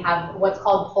mentioned, we have what's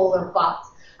called polar plots.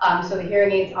 So the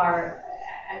hearing aids are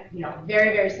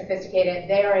very, very sophisticated.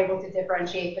 They are able to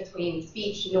differentiate between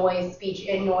speech, noise, speech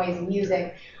in noise,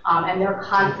 music, and they're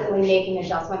constantly making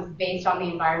adjustments based on the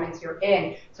environments you're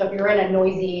in. So if you're in a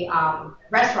noisy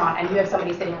restaurant and you have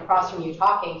somebody sitting across from you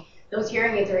talking, those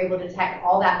hearing aids are able to detect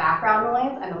all that background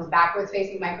noise, and those backwards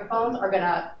facing microphones are going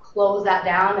to close that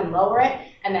down and lower it,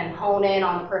 and then hone in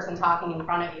on the person talking in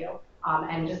front of you,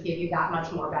 and just give you that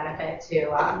much more benefit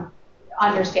to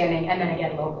understanding and then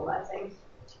again localizing.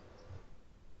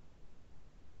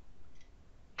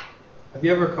 Have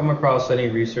you ever come across any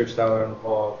research that would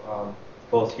involve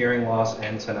both hearing loss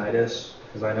and tinnitus?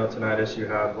 Because I know tinnitus, you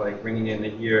have like ringing in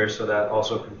the ear, so that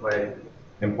also can play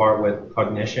in part with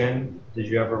cognition. Did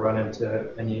you ever run into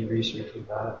any research with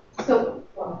that? So,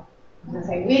 well, I was going to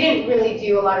say, we didn't really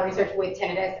do a lot of research with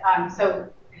tinnitus. So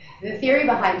the theory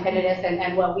behind tinnitus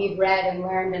and what we've read and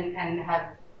learned and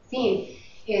have seen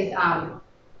is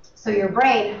so your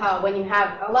brain, when you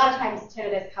have, a lot of times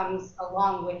tinnitus comes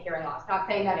along with hearing loss. Not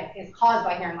saying that it is caused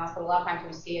by hearing loss, but a lot of times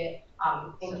we see it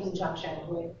in conjunction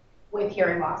with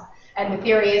hearing loss. And the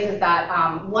theory is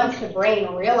that once the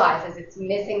brain realizes it's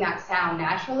missing that sound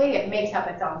naturally, it makes up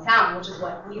its own sound, which is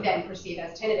what we then perceive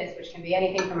as tinnitus, which can be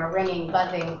anything from a ringing,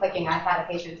 buzzing, clicking. I've had a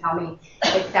patient tell me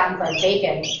it sounds like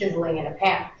bacon sizzling in a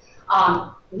pan.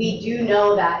 We do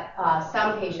know that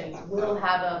some patients will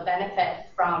have a benefit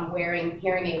from wearing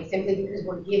hearing aids simply because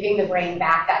we're giving the brain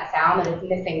back that sound that it's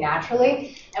missing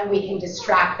naturally, and we can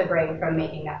distract the brain from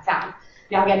making that sound.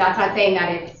 Now, again, that's not saying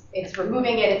that it's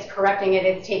removing it, it's correcting it,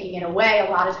 it's taking it away. A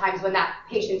lot of times when that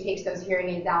patient takes those hearing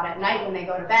aids out at night when they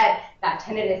go to bed, that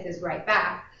tinnitus is right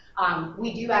back.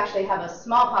 We do actually have a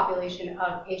small population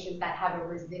of patients that have a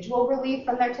residual relief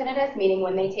from their tinnitus, meaning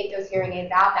when they take those hearing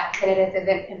aids out, that tinnitus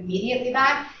isn't immediately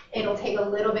back. It'll take a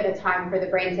little bit of time for the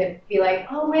brain to be like,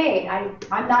 oh wait,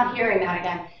 I'm not hearing that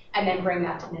again, and then bring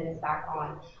that tinnitus back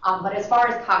on. But as far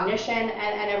as cognition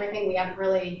and everything, we haven't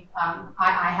really,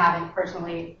 I haven't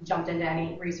personally jumped into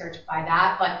any research by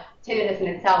that, but tinnitus in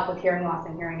itself with hearing loss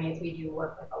and hearing aids, we do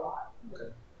work with a lot.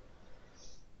 Okay.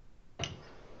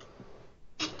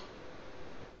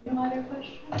 No other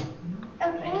questions?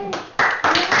 Okay.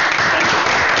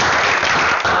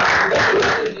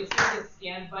 It's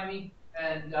scanned by me,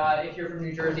 and if you're from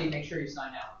New Jersey, make sure you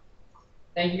sign out.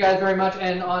 Thank you guys very much,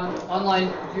 and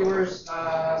online viewers,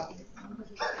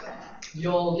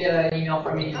 you'll get an email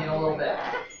from me in a little bit.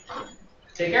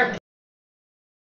 Take care.